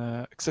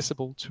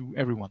accessible to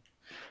everyone.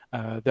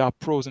 There are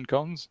pros and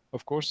cons,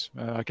 of course.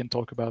 I can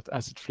talk about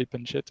asset flip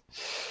and shit,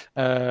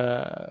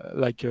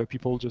 like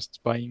people just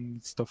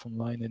buying stuff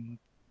online and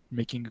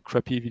making a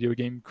crappy video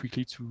game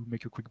quickly to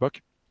make a quick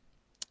buck.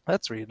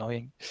 That's really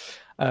annoying.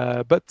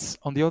 But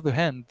on the other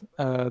hand,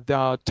 there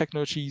are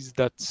technologies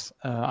that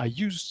I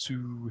used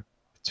to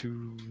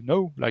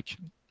know, like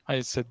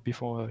I said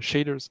before,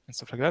 shaders and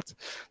stuff like that,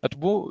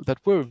 that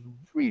were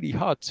really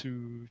hard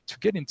to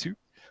get into.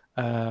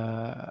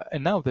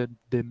 And now that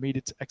they made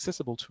it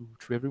accessible to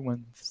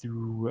everyone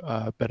through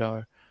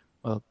better,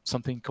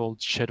 something called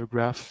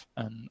Shadowgraph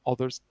and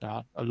others. There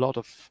are a lot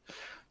of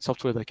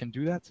software that can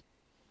do that.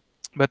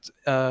 But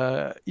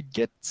it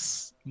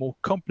gets more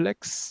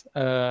complex,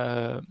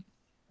 but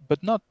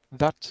not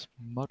that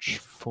much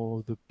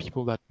for the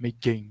people that make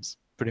games,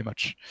 pretty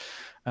much.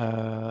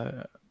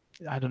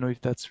 I don't know if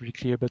that's really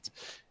clear, but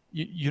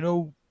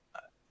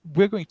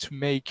we're going to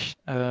make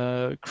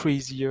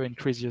crazier and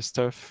crazier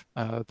stuff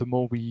the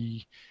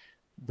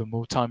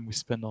more time we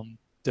spend on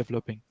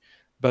developing.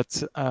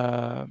 But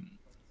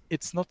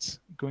it's not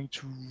going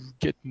to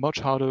get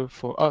much harder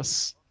for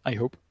us, I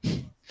hope,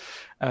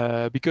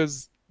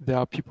 because there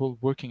are people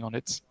working on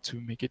it to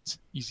make it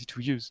easy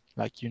to use,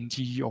 like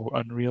Unity or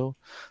Unreal.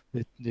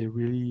 That they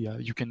really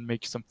you can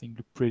make something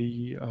look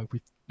pretty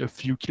with a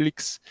few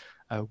clicks,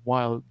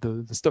 while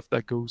the stuff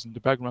that goes in the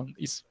background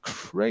is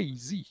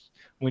crazy.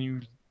 When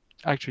you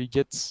actually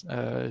get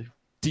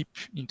deep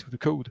into the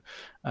code,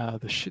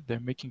 the shit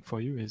they're making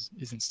for you is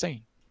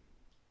insane.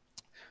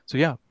 So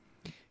yeah.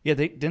 Yeah,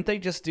 didn't they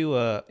just do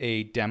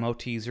a demo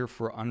teaser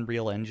for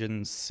Unreal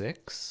Engine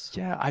 6?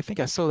 Yeah, I think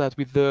I saw that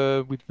with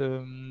the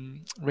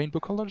rainbow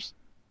colors.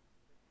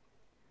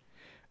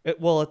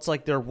 Well, it's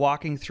like they're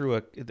walking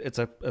through it's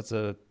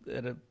a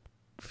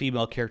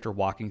female character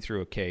walking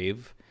through a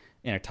cave,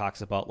 and it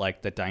talks about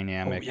like the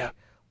dynamic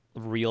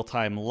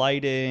real-time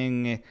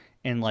lighting,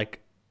 and like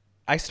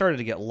I started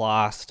to get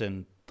lost,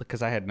 and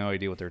because I had no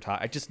idea what they were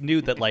talking. I just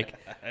knew that like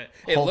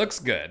it looks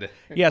good.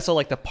 Yeah, so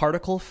like the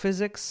particle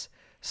physics.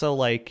 So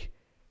like,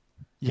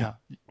 yeah,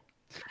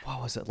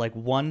 what was it? Like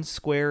 1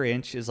 square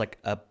inch is like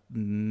a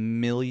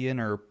million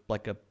or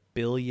like a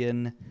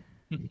billion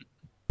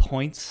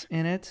points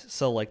in it.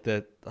 So like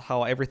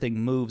how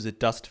everything moves, the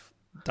dust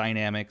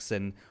dynamics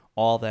and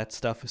all that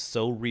stuff is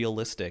so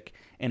realistic,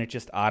 and it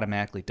just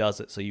automatically does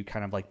it. So you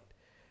kind of like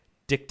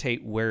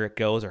dictate where it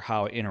goes or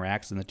how it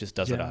interacts, and it just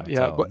does it on its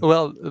own.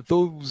 Well,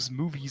 those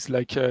movies,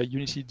 like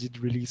Unity did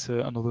release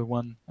another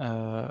one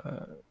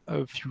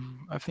I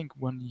think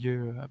 1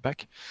 year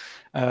back.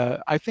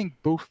 I think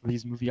both of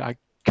these movies are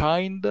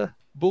kind of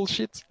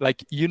bullshit.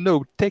 Like,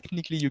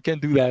 technically you can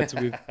do that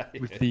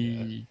with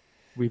the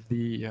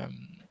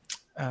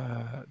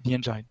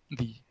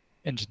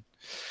engine.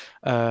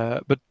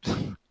 But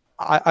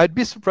I'd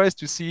be surprised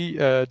to see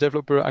a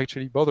developer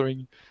actually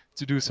bothering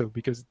to do so,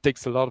 because it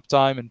takes a lot of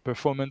time and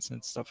performance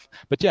and stuff.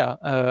 But yeah,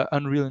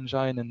 Unreal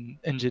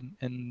Engine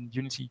and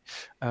Unity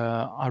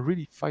are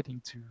really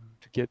fighting to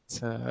get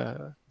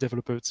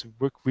developers to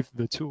work with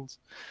the tools.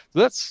 So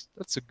that's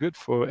a good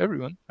for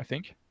everyone, I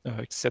think,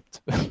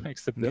 except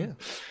them,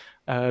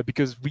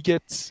 because we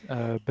get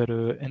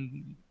better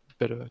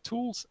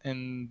tools,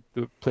 and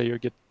the player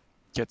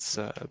gets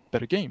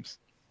better games.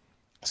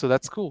 So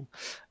that's cool.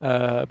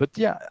 But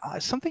yeah,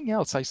 something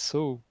else I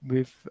saw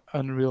with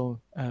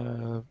Unreal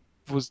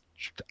was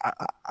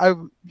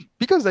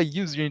because I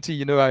use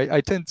Unity,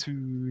 I tend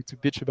to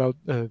bitch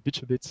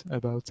a bit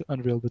about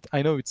Unreal, but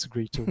I know it's a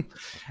great tool.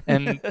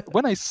 And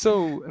when I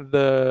saw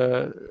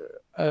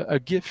a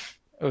GIF,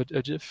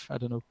 I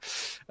don't know,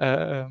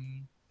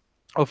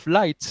 of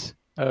light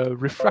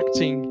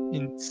refracting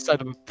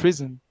inside of a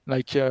prism.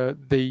 Like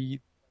they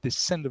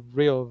send a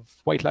ray of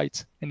white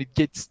light and it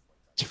gets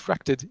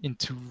diffracted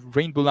into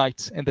rainbow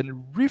light and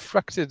then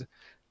refracted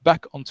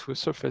back onto a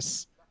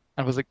surface.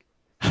 And I was like,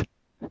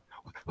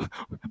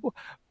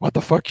 what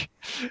the fuck?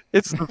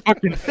 It's the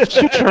fucking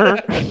future.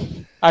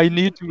 I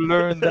need to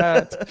learn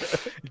that.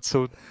 It's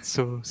so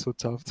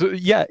tough. So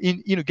yeah,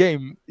 in a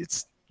game,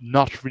 it's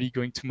not really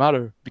going to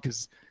matter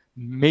because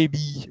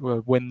maybe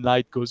when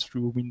light goes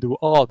through a window,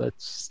 oh,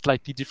 that's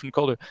slightly different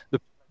color.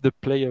 The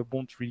player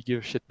won't really give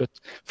a shit. But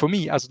for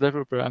me as a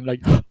developer, I'm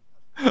like,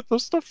 the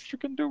stuff you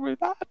can do with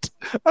that,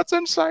 that's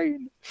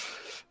insane.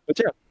 But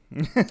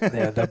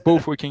yeah, they're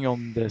both working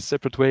on their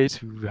separate way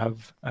to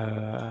have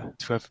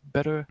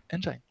better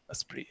engine.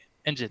 That's pretty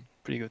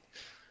good.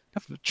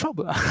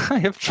 I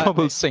have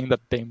trouble saying that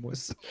name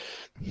was.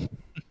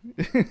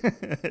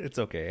 It's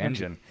okay,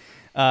 engine.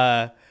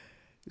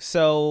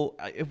 So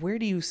where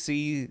do you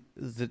see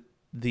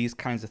these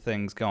kinds of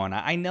things going?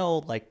 I know,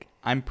 like,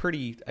 I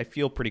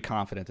feel pretty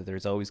confident that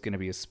there's always going to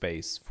be a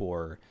space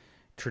for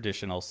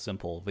traditional,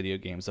 simple video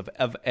games of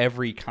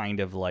every kind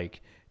of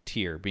like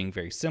tier, being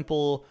very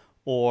simple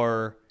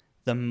or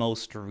the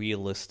most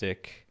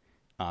realistic,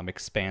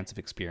 expansive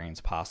experience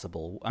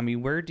possible. I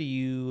mean, where do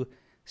you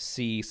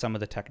see some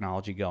of the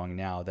technology going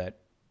now that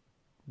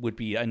would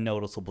be a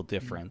noticeable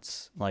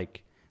difference,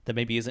 like that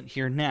maybe isn't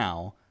here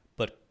now,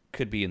 but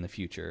could be in the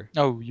future?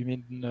 Oh, you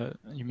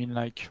mean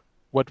like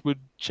what would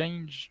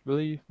change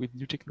really with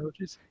new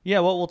technologies? Yeah,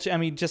 well, I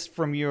mean, just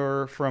from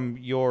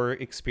your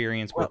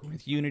experience working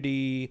with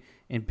Unity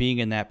and being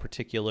in that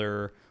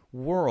particular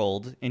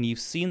world, and you've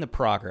seen the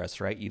progress,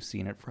 right? You've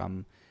seen it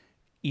from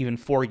even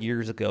 4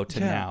 years ago to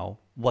now.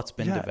 What's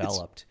been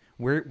developed?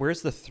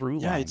 Where's the through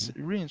line? Yeah, it's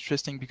really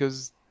interesting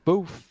because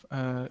both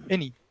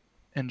any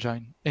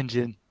engine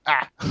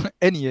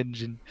any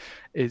engine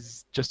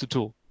is just a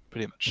tool,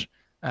 pretty much.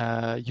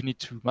 You need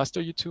to master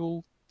your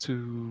tool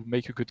to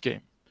make a good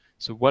game.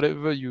 So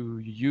whatever you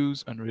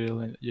use,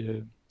 Unreal,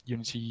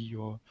 Unity,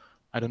 or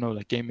I don't know,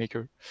 like Game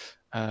Maker,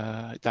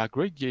 there are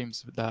great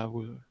games that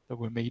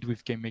were made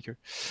with Game Maker.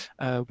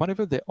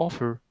 Whatever they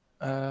offer,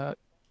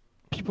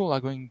 people are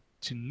going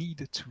to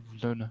need to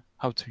learn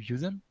how to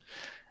use them,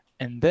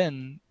 and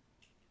then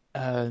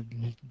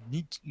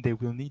they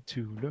will need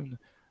to learn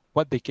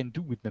what they can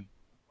do with them.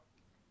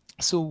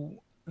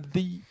 So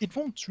it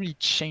won't really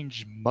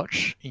change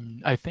much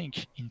I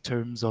think in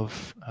terms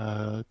of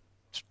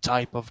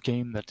type of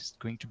game that is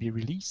going to be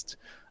released,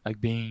 like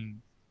being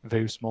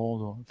very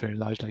small or very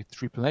large, like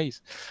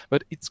AAAs.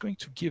 But it's going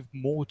to give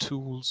more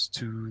tools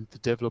to the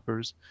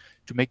developers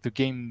to make the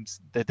games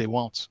that they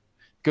want.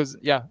 Because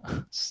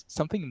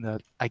something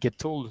that I get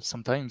told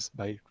sometimes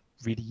by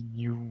really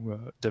new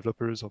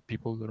developers or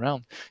people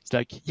around, it's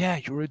like, yeah,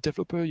 you're a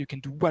developer, you can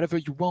do whatever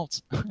you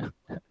want.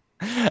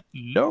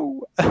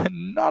 No,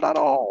 not at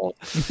all.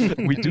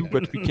 We do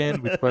what we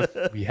can with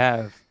what we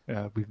have,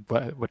 with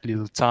what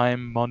little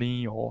time,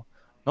 money, or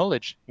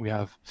knowledge we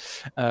have,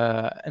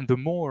 and the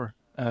more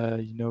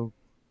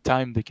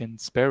time they can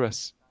spare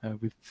us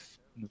with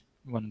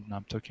when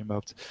I'm talking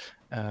about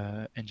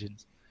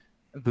engines,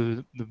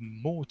 the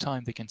more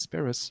time they can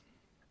spare us,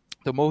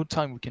 the more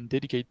time we can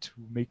dedicate to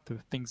make the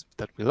things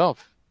that we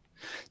love.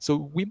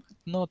 So we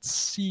might not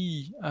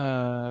see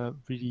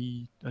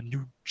really a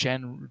new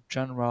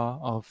genre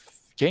of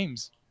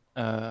games,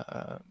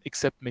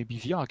 except maybe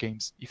VR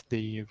games, if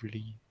they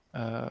really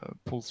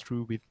pull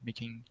through with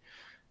making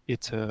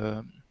it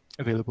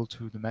available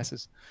to the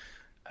masses.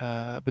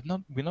 But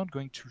we're not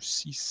going to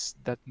see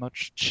that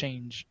much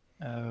change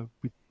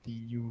with the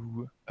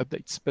new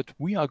updates. But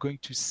we are going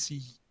to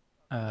see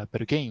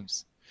better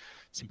games,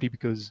 simply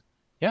because,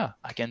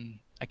 I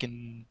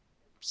can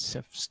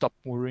stop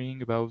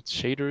worrying about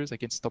shaders. I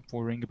can stop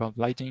worrying about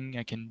lighting.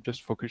 I can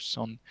just focus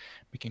on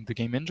making the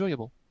game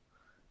enjoyable.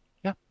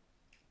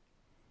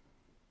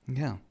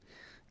 Yeah.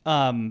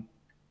 Well,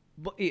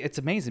 it's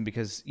amazing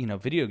because,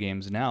 video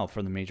games now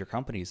from the major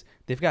companies,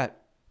 they've got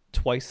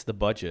twice the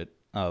budget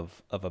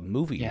of a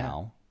movie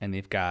now, and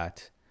they've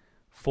got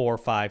 4,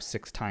 5,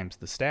 6 times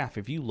the staff.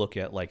 If you look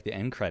at like the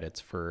end credits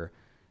for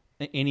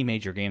any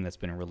major game that's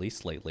been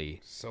released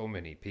lately, so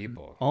many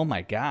people. Oh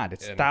my God,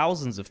 it's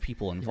thousands of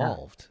people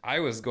involved. I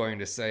was going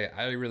to say,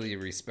 I really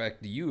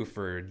respect you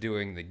for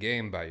doing the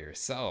game by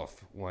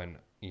yourself when,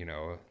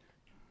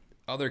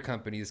 other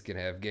companies can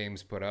have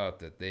games put out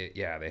that they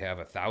have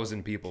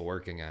 1,000 people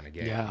working on a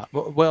game. Yeah,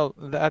 well,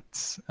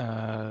 that's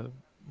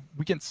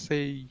we can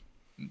say,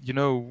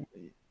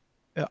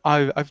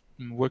 I've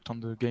worked on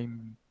the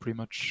game pretty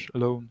much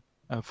alone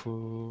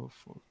for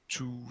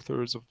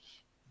 2/3 of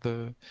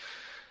the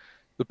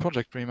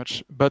project, pretty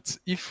much. But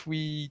if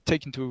we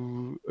take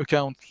into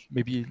account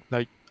maybe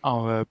like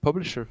our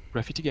publisher,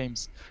 Graffiti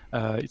Games,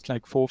 it's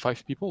like 4 or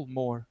 5 people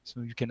more,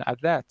 so you can add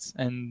that.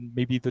 And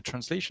maybe the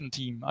translation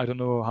team, I don't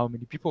know how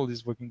many people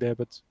is working there,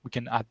 but we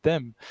can add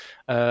them.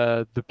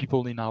 The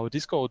people in our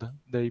Discord,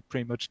 they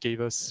pretty much gave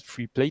us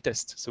free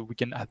playtest, so we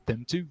can add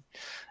them too,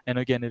 and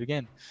again and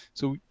again.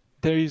 So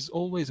there is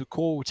always a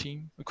core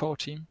team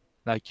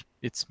Like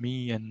it's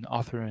me and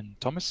Arthur and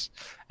Thomas,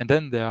 and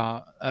then there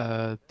are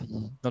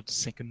not the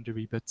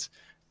secondary but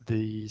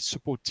the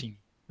support team,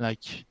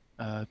 like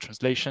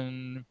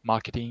translation,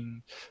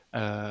 marketing,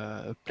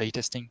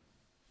 playtesting.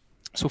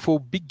 So for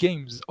big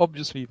games,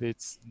 obviously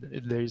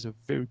there is a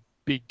very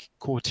big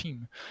core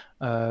team,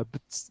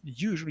 but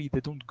usually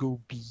they don't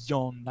go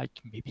beyond like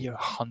maybe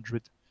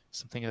 100,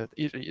 something like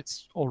that.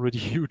 It's already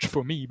huge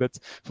for me, but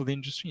for the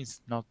industry,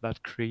 it's not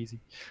that crazy.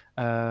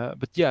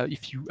 But yeah,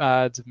 if you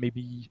add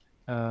maybe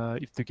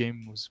if the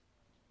game was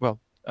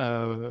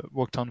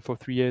worked on for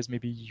 3 years,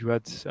 maybe you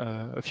had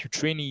a few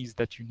trainees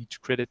that you need to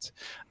credit,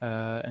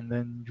 and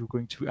then you're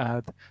going to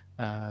add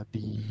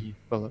the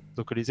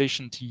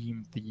localization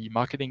team, the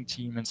marketing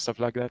team, and stuff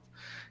like that.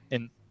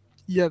 And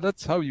yeah,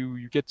 that's how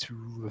you get to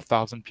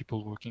 1,000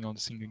 people working on a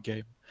single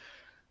game.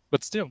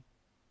 But still,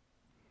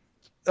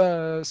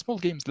 small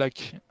games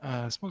like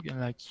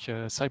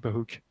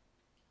Cyberhook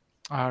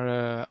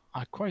are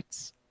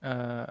quite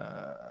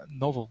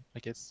novel, I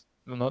guess.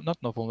 Well,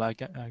 not novel,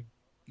 like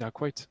they're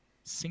quite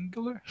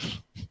singular,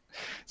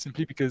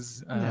 simply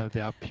because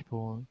there are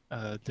people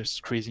that's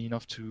crazy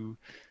enough to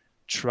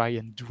try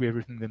and do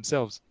everything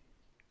themselves.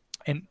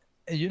 And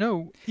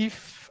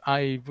if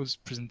I was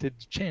presented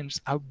the chance,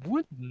 I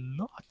would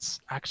not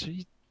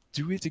actually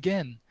do it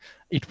again.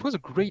 It was a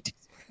great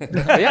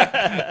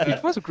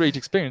it was a great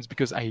experience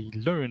because I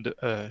learned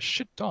a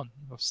shit ton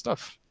of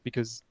stuff,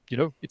 because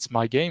it's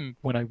my game.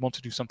 When I want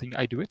to do something,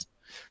 I do it.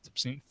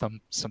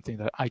 Something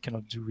that I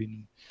cannot do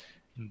in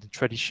the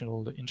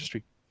traditional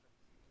industry.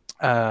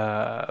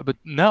 But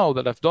now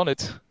that I've done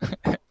it,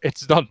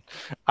 it's done.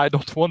 I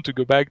don't want to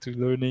go back to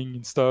learning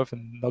and stuff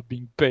and not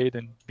being paid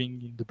and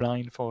being in the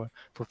blind for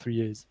 3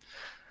 years.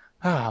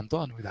 I'm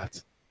done with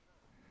that.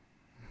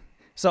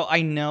 So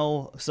I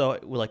know,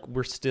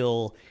 we're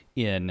still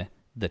in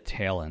the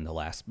tail end, the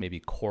last maybe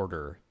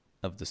quarter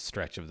of the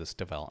stretch of this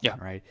development,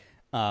 right?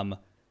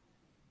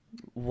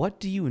 What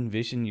do you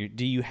envision?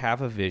 Do you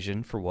have a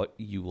vision for what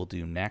you will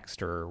do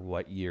next, or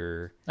what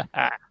your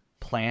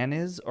plan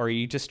is? Or are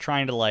you just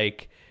trying to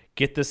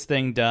get this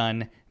thing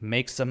done,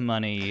 make some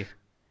money,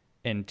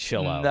 and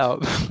chill out? No,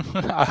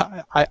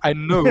 I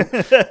know.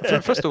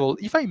 First of all,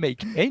 if I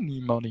make any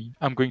money,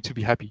 I'm going to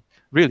be happy,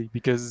 really,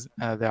 because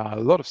there are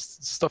a lot of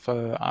stuff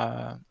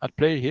at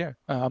play here.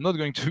 I'm not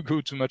going to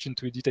go too much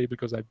into detail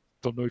because I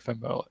don't know if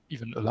I'm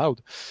even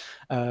allowed.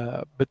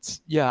 But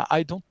yeah,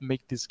 I don't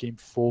make this game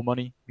for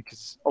money,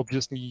 because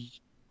obviously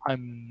I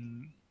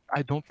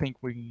don't think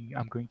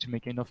I'm going to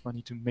make enough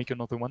money to make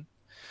another one,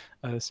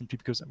 simply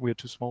because we're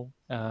too small.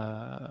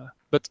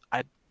 But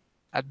I'd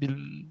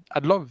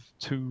love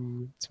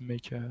to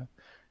make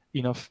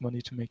enough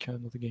money to make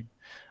another game.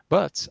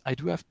 But I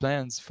do have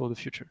plans for the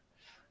future.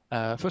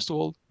 First of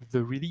all,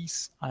 the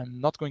release, I'm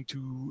not going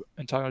to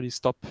entirely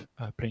stop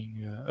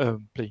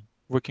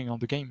working on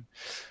the game,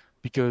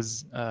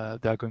 because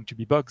there are going to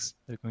be bugs,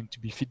 there are going to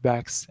be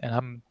feedbacks, and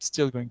I'm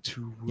still going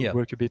to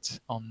work a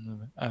bit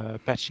on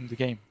patching the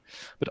game.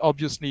 But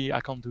obviously, I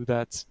can't do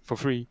that for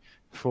free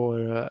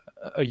for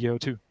a year or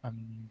two.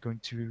 I'm going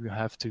to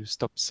have to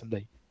stop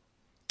someday.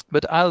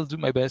 But I'll do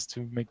my best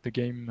to make the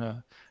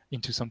game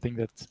into something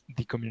that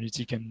the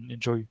community can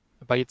enjoy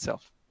by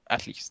itself,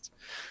 at least.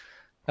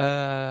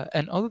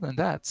 And other than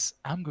that,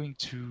 I'm going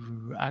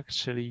to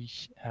actually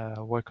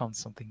work on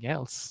something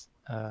else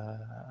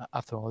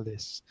after all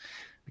this,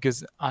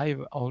 because I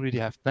already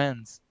have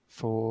plans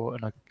for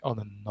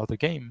another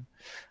game,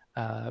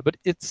 but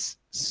it's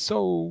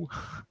so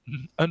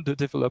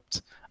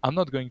underdeveloped. I'm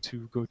not going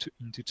to go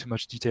into too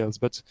much details,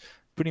 but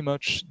pretty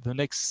much the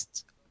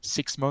next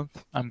 6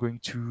 months, I'm going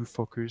to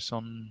focus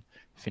on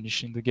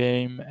finishing the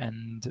game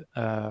and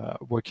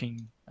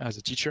working as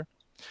a teacher.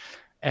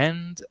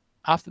 And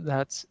after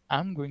that,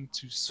 I'm going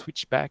to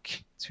switch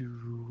back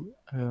to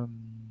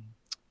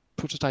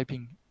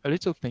prototyping a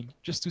little thing,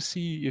 just to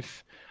see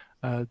if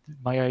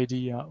my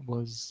idea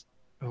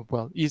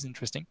is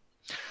interesting.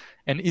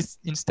 And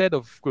instead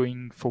of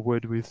going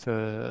forward with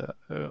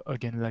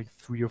again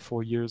 3 or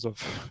 4 years of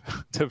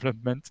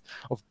development,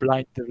 of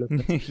blind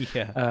development,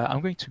 I'm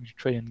going to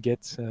try and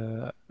get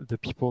the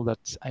people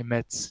that I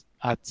met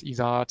at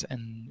Isart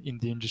and in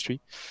the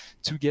industry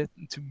to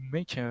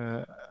make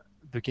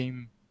the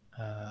game,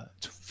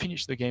 to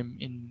finish the game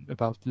in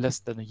about less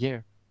than a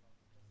year,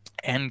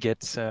 and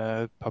get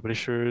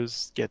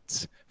publishers,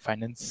 get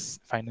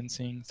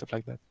financing, stuff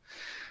like that.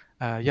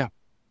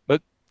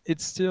 But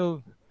it's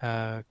still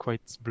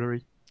quite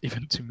blurry,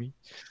 even to me.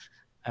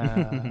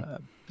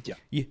 But yeah,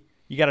 you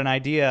got an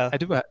idea. I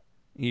do.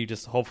 You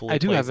just hopefully. I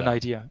do have an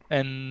idea,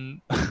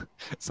 and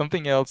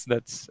something else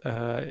that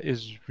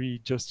is really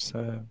just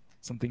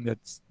something that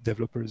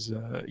developers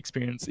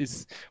experience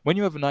is when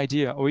you have an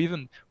idea, or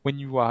even when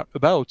you are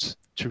about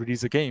to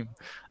release a game,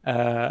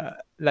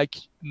 90%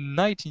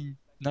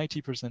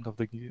 of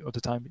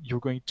the time you're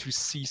going to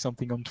see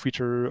something on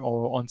Twitter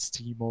or on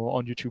Steam or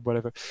on YouTube,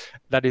 whatever,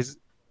 that is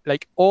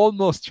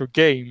almost your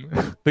game,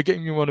 the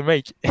game you want to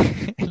make,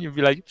 and you'll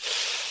be like,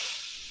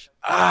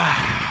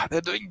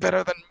 they're doing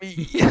better than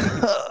me.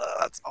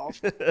 that's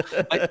awful.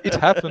 Like, it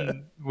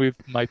happened with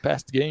my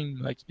past game.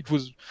 Like, it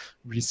was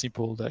really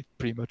simple, like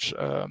pretty much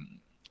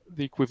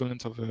the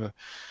equivalent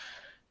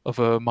of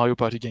a Mario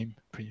Party game.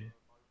 Pretty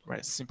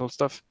right, simple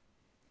stuff.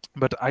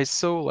 But I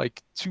saw,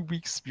 like 2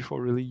 weeks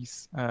before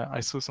release, I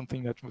saw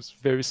something that was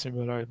very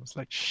similar. I was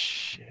like,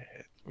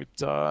 shit, we're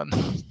done.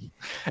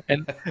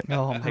 And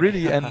Oh my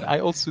really, God. and I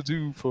also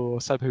do for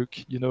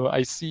Cyberhook. You know,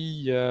 I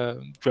see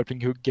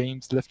grappling hook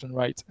games left and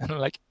right, and I'm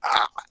like,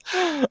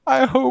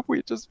 I hope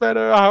we're just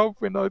better. I hope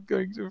we're not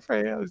going to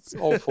fail. It's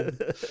awful.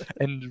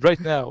 And right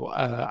now,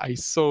 I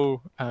saw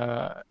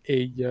a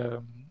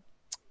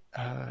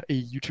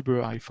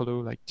YouTuber I follow,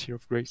 like Tear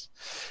of Grace,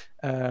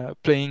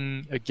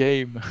 playing a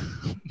game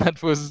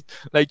that was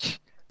like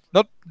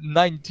not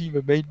 90,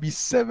 but maybe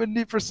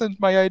 70%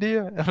 my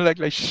idea. And I'm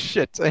like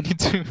shit, I need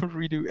to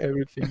redo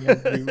everything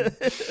anew.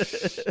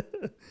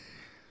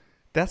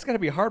 That's got to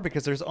be hard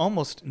because there's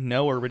almost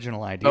no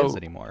original ideas Oh.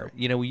 anymore.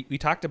 You know, we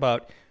talked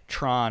about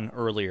Tron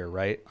earlier,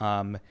 right?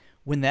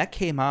 When that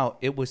came out,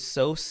 it was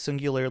so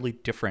singularly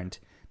different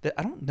that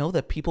I don't know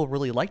that people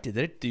really liked it.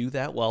 Did it do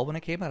that well when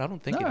it came out? I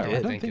don't think No, it I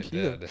did. don't think think it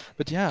either. did.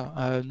 But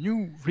yeah,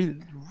 new,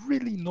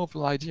 really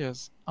novel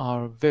ideas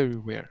are very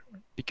rare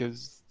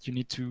because you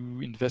need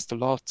to invest a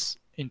lot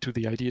into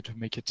the idea to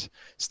make it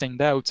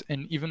stand out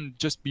and even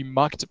just be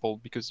marketable,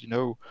 because, you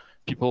know,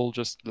 people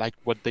just like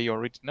what they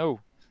already know.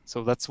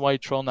 So that's why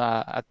Tron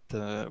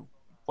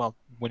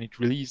when it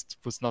released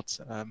was not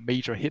a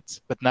major hit,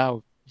 but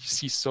now you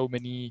see so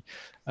many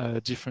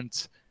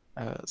different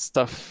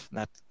stuff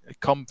that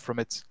come from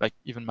it, like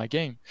even my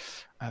game,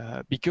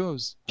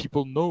 because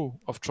people know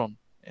of Tron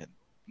and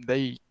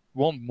they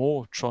want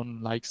more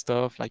Tron-like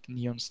stuff, like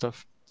neon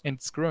stuff, and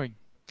it's growing.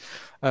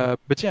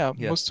 But yeah,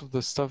 Yeah. most of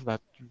the stuff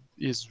that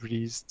is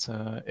released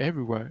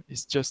everywhere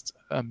is just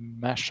a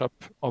mashup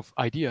of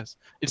ideas.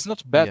 It's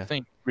not a bad Yeah.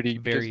 thing, really.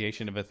 because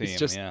Variation of a theme. it's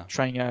just Yeah.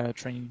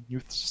 trying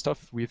new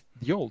stuff with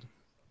the old.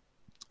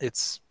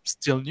 It's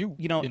still new,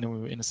 You know-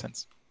 in a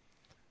sense.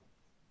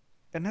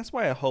 And that's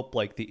why I hope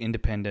like the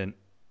independent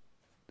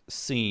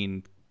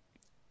scene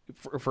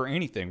for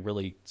anything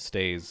really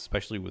stays,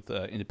 especially with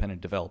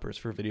independent developers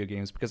for video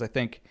games, because I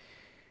think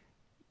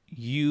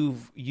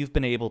you've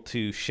been able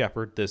to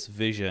shepherd this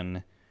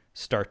vision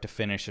start to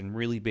finish and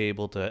really be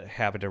able to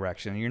have a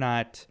direction. You're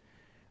not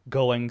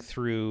going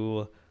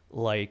through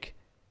like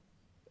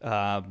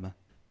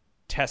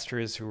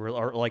testers who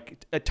are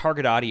like a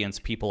target audience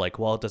people, like,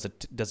 well, does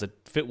it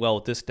fit well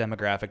with this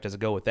demographic, does it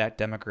go with that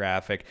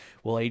demographic,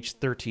 well, age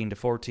 13 to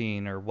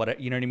 14 or what,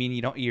 you know what I mean?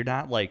 You're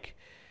not like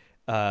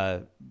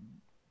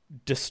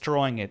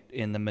destroying it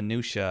in the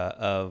minutia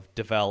of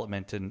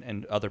development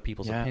and other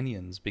people's Yeah.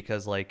 opinions,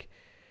 because like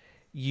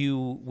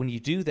when you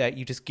do that,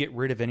 you just get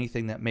rid of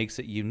anything that makes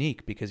it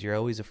unique, because you're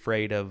always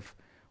afraid of,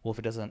 well,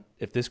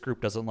 if this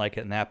group doesn't like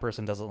it and that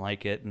person doesn't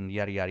like it and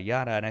yada yada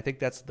yada. And I think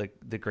that's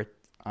the great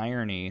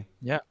irony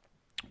Yeah.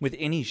 with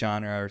any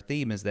genre or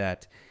theme, is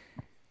that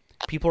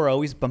people are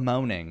always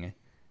bemoaning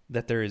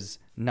that there's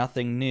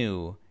nothing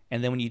new,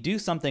 and then when you do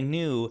something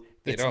new,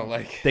 They don't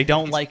like it. they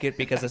don't like it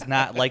because it's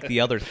not like the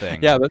other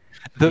thing. Yeah, but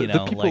the You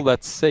know, people like-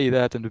 that say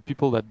that and the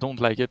people that don't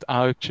like it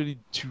are actually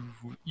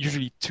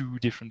usually two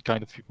different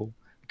kind of people.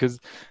 Because,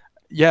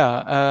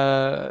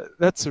 yeah,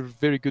 that's a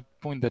very good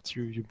point that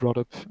you brought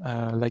up.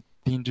 Like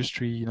the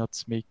industry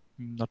not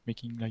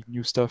making like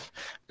new stuff,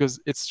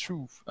 because it's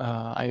true.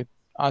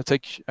 I'll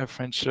take a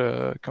French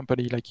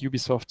company like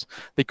Ubisoft.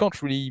 They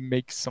can't really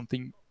make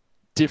something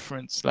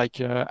different like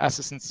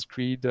Assassin's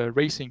Creed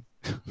Racing.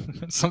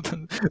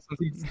 something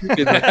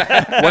stupid.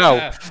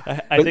 Wow.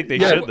 I think they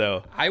yeah, should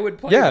though. I would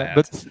play Yeah, that.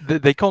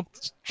 but they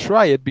can't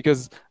try it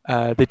because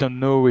they don't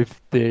know if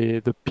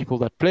the people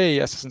that play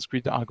Assassin's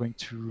Creed are going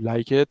to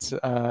like it.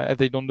 And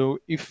they don't know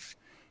if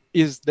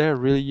is there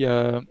really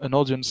an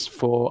audience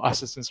for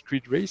Assassin's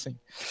Creed Racing.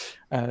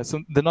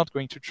 So they're not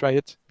going to try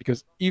it,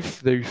 because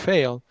if they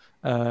fail,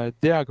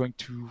 they are going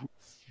to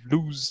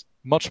lose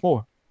much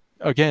more.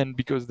 Again,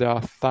 because there are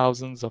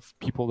thousands of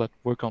people that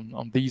work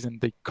on these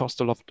and they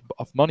cost a lot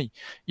of money.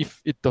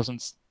 If it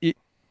doesn't, it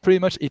pretty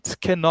much it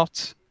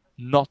cannot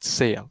not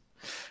sell.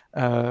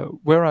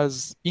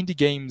 Whereas indie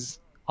games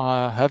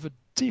have a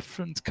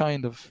different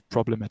kind of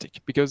problematic,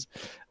 because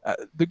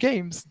the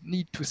games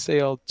need to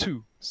sell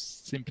too,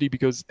 simply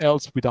because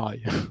else we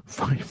die.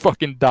 We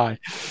fucking die.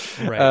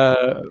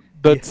 Right.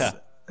 But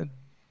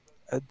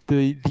Yeah.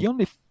 the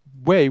only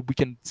way we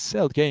can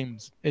sell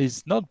games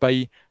is not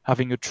by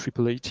having a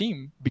AAA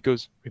team,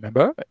 because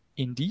remember,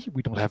 indie,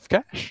 we don't have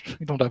cash,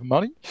 we don't have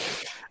money,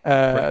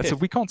 Right. so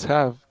we can't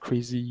have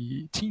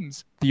crazy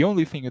teams. The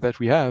only thing that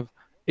we have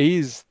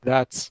is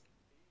that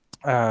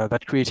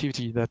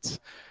creativity, that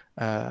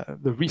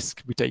the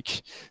risk we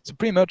take. So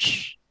pretty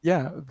much,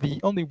 yeah, the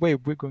only way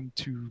we're going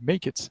to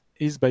make it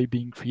is by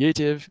being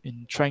creative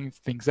in trying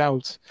things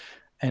out.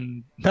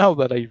 And now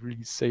that I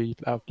really say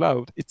it out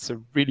loud, it's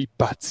a really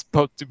bad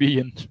spot to be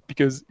in,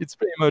 because it's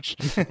pretty much,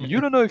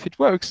 you don't know if it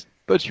works,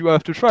 but you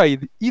have to try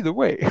it either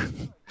way.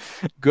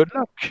 Good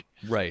luck.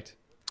 Right.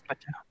 But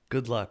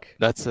Good luck.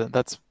 That's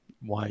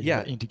why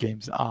Yeah. indie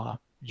games are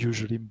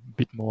usually a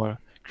bit more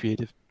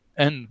creative,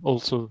 and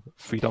also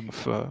freedom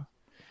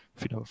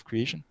of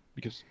creation.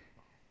 Because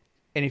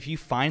And if you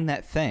find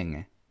that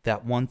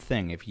one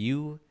thing,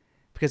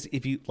 because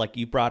if you like,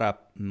 you brought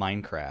up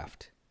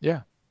Minecraft.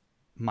 yeah,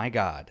 My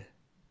God,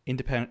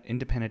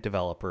 independent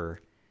developer.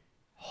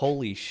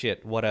 Holy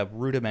shit! What a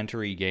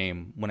rudimentary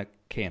game when it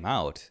came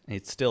out.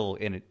 It's still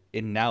in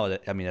now.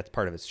 That I mean, that's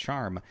part of its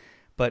charm.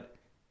 But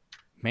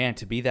man,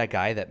 to be that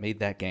guy that made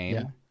that game,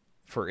 Yeah.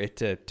 for it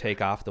to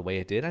take off the way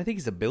it did, I think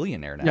he's a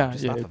billionaire now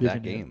just off of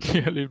that game.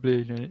 Yeah, a little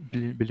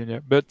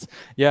billionaire. But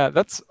yeah,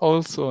 that's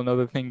also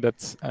another thing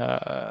that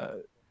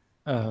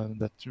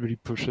really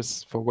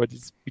pushes forward,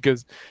 is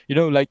because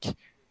like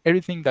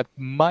everything that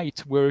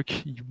might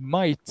work, you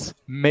might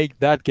make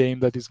that game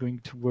that is going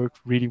to work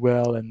really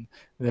well, and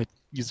that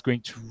is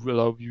going to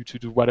allow you to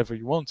do whatever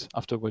you want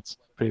afterwards,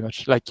 pretty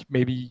much. Like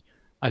maybe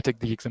I take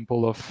the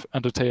example of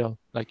Undertale,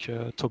 like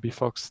Toby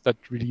Fox that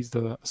released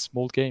a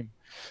small game.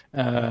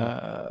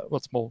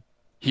 What's small?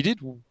 He did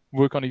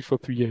work on it for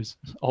 3 years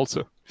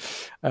also.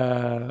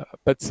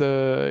 But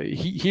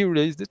he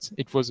released it.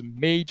 It was a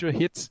major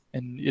hit,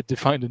 and it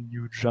defined a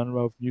new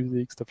genre of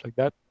music, stuff like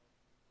that.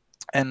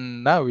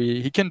 And now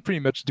he can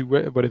pretty much do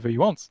whatever he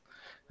wants,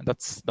 and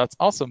that's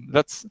awesome.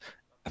 That's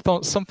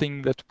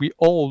something that we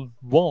all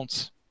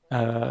want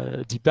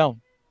deep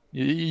down.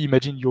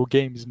 Imagine your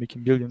game is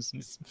making millions,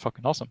 and it's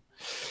fucking awesome.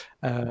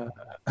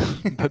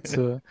 But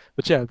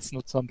yeah, it's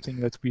not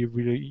something that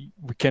we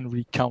can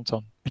really count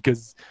on,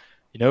 because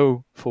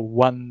for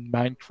one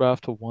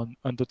Minecraft or one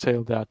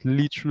Undertale, there are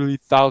literally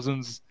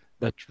thousands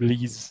that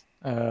release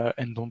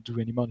and don't do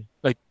any money.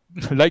 Like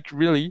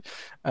really,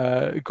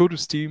 go to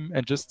Steam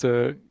and just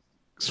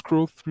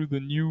scroll through the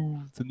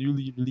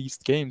newly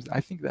released games. I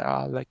think there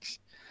are like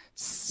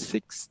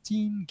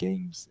 16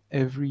 games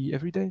every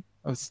day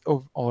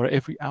or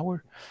every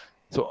hour.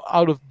 So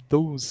out of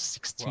those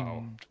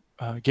 16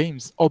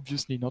 games,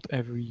 obviously not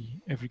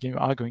every game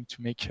are going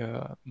to make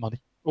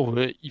money,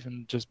 or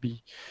even just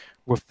be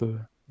worth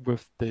the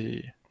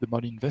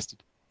money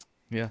invested.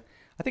 Yeah.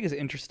 I think it's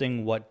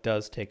interesting what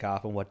does take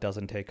off and what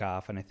doesn't take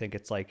off. And I think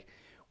it's like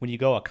when you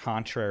go a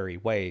contrary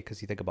way,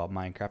 because you think about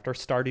Minecraft or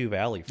Stardew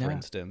Valley, for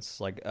instance,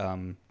 like,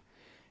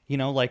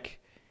 like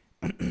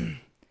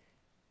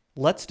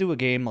let's do a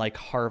game like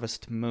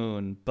Harvest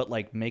Moon, but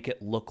like make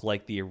it look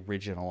like the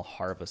original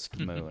Harvest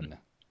Moon.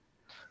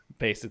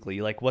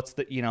 Basically, like what's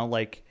the,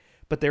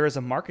 but there is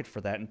a market for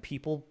that, and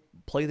people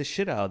play the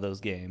shit out of those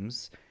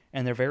games,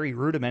 and they're very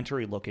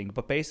rudimentary looking,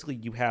 but basically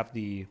you have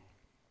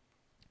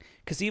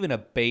because even a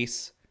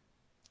base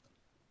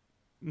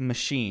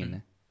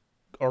machine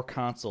or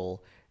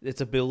console,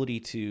 its ability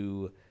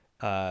to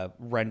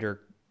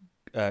render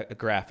a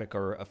graphic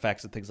or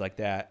effects and things like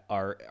that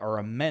are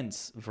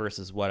immense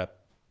versus what a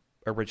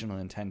original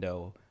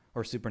Nintendo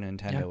or Super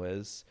Nintendo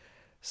is.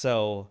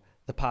 So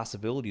the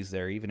possibilities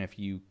there, even if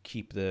you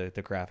keep the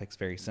graphics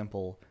very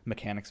simple,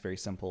 mechanics very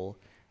simple,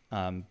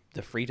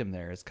 the freedom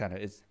there is kind of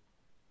is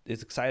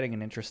exciting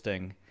and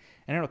interesting.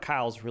 And I know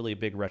Kyle's really a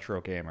big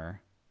retro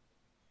gamer.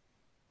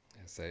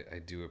 Yes, I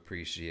do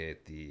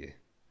appreciate the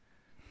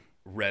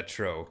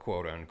retro,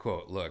 quote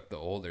unquote, look, the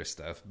older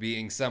stuff.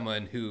 Being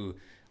someone who,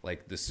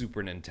 like, the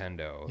Super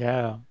Nintendo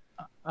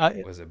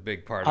was a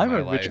big part of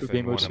my life. Retro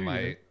gamer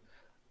too.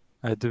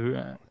 I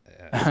do.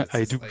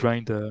 I do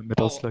grind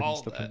Metal Slug and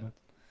stuff like that.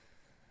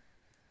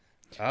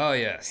 Oh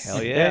yes!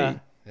 Hell yeah!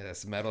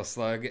 Yes, Metal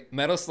Slug.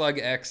 Metal Slug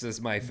X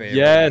is my favorite.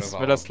 Yes,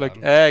 Metal Slug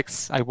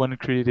X. I want to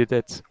create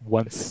it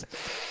once.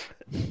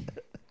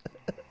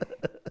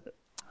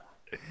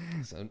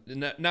 So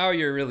now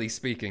you're really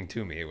speaking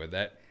to me with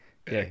that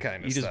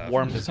kind of you stuff. You just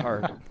warmed his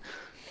heart.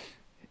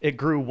 It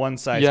grew one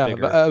size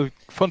bigger. But,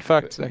 fun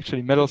fact,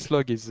 actually, Metal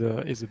Slug is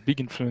a big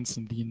influence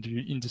in the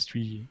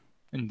industry,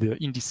 in the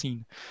indie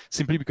scene,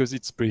 simply because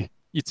it's pretty.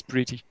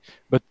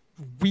 But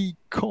we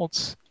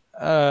can't.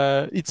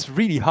 It's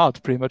really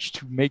hard, pretty much,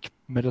 to make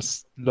Metal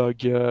Slug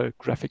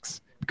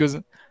graphics, because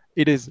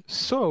it is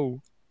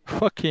so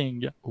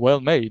fucking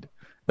well made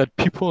that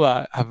people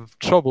have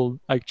trouble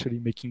actually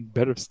making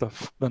better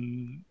stuff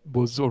than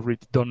was already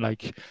done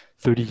like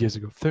 30 years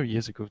ago. 30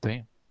 years ago,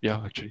 damn. Yeah,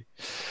 actually.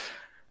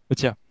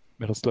 But yeah,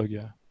 Metal Slug,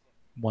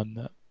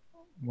 one.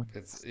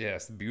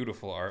 It's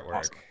beautiful artwork,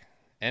 awesome.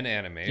 And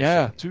animation.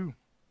 Yeah, too.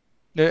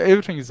 Yeah,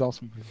 everything is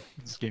awesome in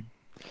this game.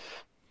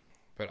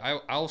 But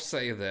I'll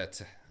say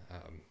that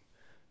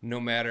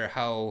no matter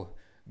how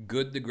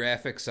good the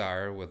graphics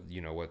are with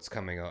what's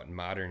coming out in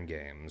modern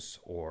games,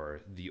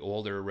 or the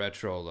older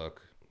retro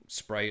look,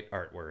 sprite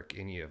artwork,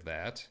 any of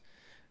that,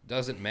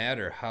 doesn't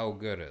matter how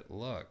good it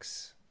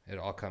looks. It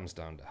all comes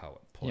down to how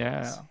it plays.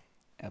 Yeah,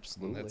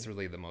 absolutely. And that's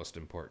really the most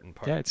important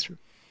part. Yeah, it's true.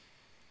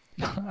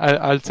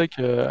 I'll take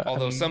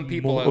some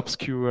people more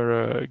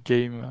obscure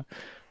game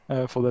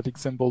for that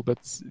example, but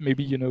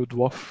maybe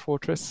Dwarf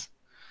Fortress.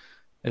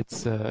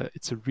 It's a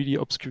really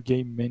obscure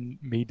game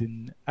made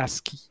in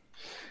ASCII.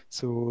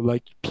 So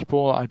like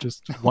people are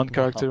just one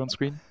character on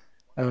screen,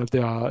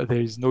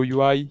 There is no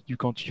UI. You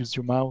can't use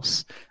your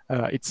mouse.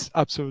 It's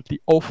absolutely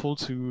awful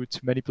to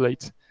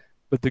manipulate.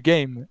 But the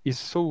game is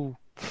so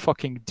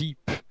fucking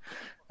deep.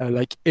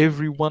 Like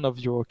every one of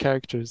your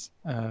characters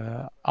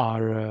have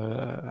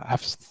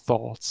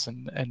thoughts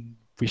and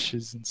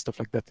wishes and stuff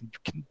like that, and you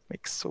can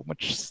make so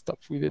much stuff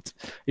with it.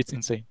 It's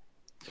insane.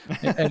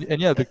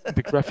 and yeah, the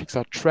graphics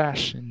are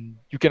trash, and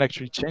you can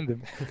actually change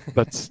them,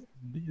 but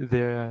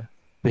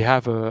they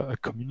have a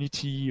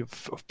community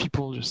of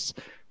people just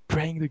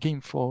playing the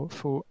game for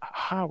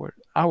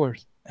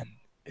hours, and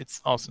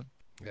it's awesome.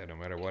 Yeah, no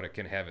matter what, it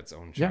can have its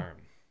own Yeah. charm.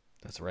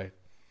 That's right.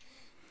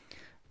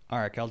 All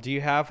right, Cal, do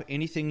you have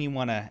anything you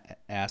want to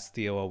ask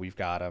Theo while we've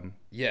got him?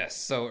 Yes,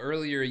 so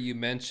earlier you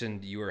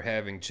mentioned you were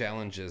having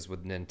challenges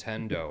with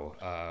Nintendo.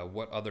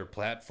 What other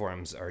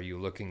platforms are you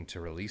looking to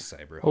release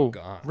Cyberhook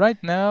on?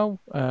 Right now,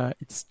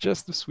 it's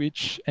just the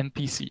Switch and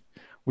PC.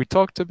 We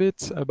talked a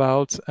bit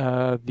about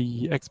an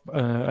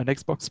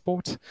Xbox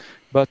port,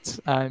 but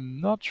I'm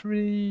not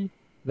really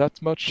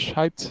that much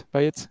hyped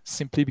by it,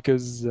 simply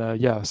because,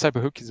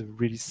 Cyberhook is a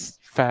really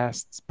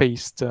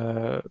fast-paced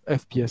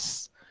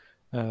FPS,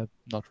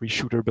 not really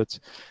shooter, but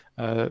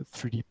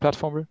 3D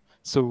platformer.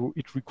 So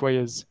it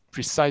requires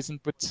precise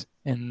input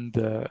and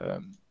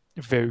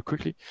very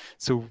quickly.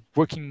 So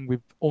working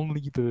with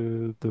only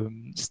the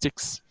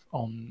sticks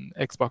on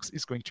Xbox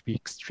is going to be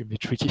extremely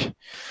tricky.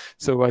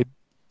 So I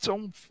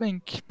don't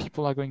think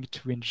people are going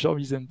to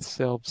enjoy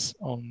themselves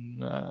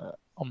on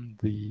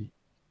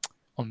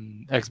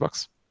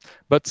Xbox.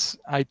 But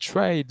I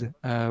tried.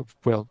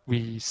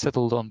 We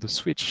settled on the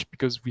Switch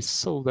because we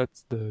saw that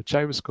the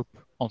gyroscope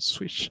on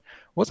Switch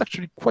was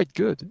actually quite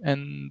good.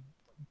 And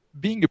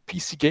being a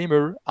PC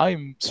gamer,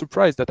 I'm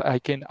surprised that I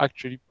can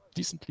actually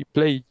decently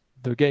play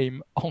the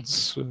game on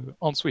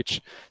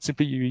Switch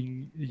simply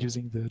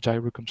using the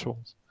gyro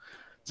controls.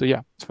 So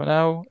yeah, for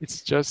now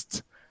it's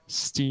just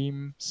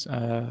Steam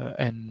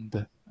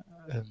and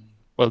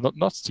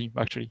not Steam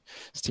actually,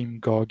 Steam,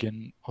 GOG,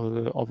 and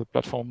other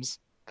platforms,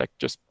 like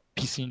just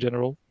PC in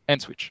general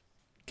and Switch.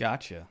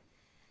 Gotcha.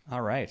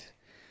 All right.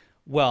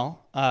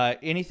 Well,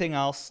 anything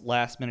else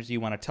last minute you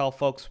want to tell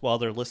folks while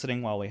they're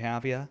listening while we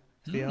have you,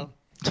 Theo?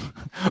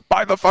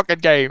 Buy the fucking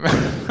game.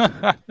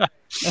 No.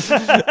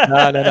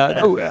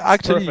 Oh,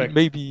 actually, Perfect.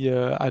 maybe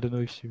I don't know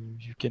if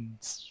you can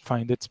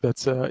find it,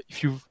 but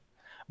if you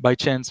by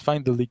chance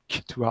find the link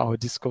to our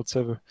Discord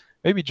server,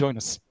 maybe join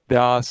us. There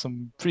are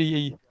some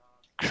pretty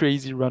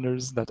crazy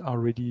runners that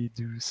already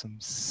do some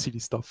silly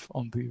stuff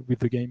with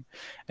the game,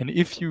 and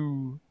if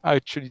you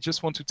actually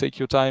just want to take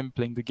your time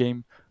playing the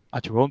game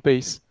at your own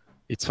pace,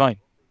 it's fine.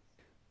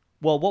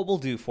 Well, what we'll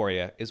do for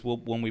you is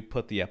when we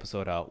put the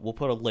episode out, we'll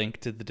put a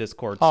link to the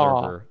Discord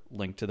server,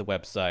 link to the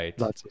website,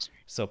 That's awesome.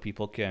 so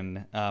people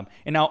can. And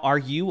now, are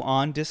you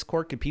on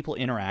Discord? Can people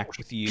interact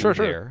with you Sure.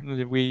 there?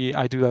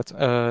 I do that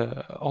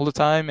all the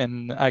time,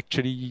 and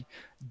actually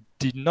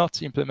did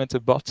not implement a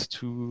bot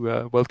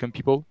to welcome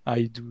people.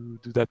 I do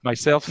that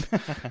myself.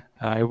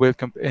 I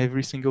welcome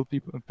every single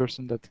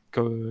person that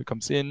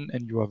comes in,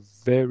 and you are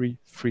very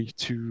free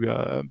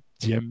to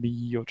DM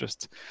me or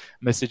just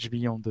message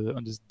me on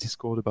the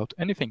Discord about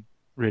anything,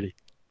 really.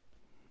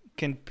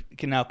 Can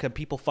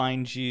people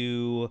find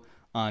you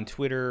on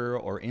Twitter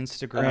or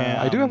Instagram?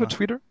 I do have a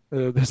Twitter.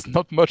 There's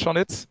not much on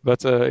it,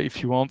 but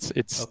if you want,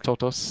 it's Okay.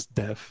 Totos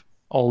Dev.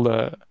 All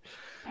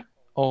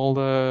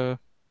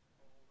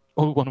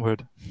one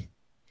word.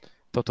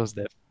 Totos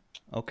Dev.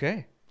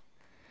 Okay.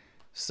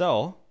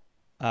 So,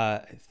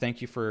 thank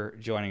you for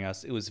joining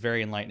us. It was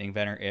very enlightening,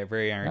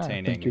 very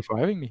entertaining. Thank you for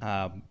having me.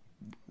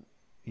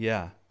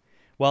 Yeah.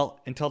 Well,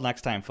 until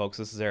next time, folks,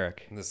 this is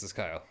Eric. And this is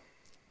Kyle.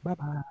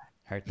 Bye-bye. All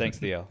right. Thanks,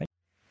 Theo.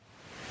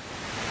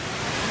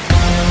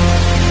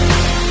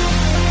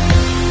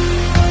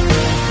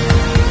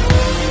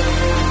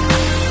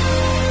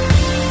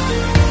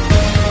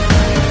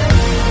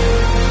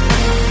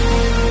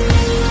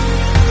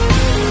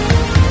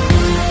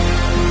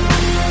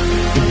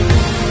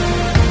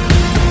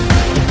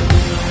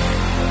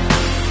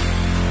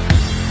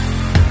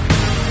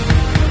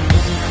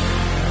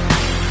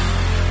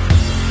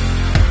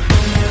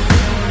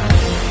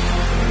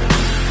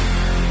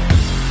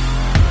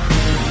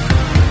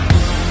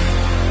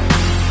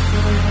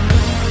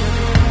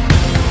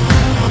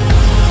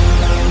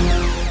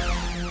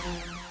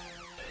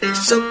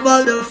 It's a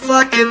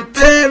motherfucking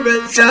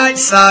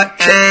Paradise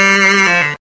Arcade.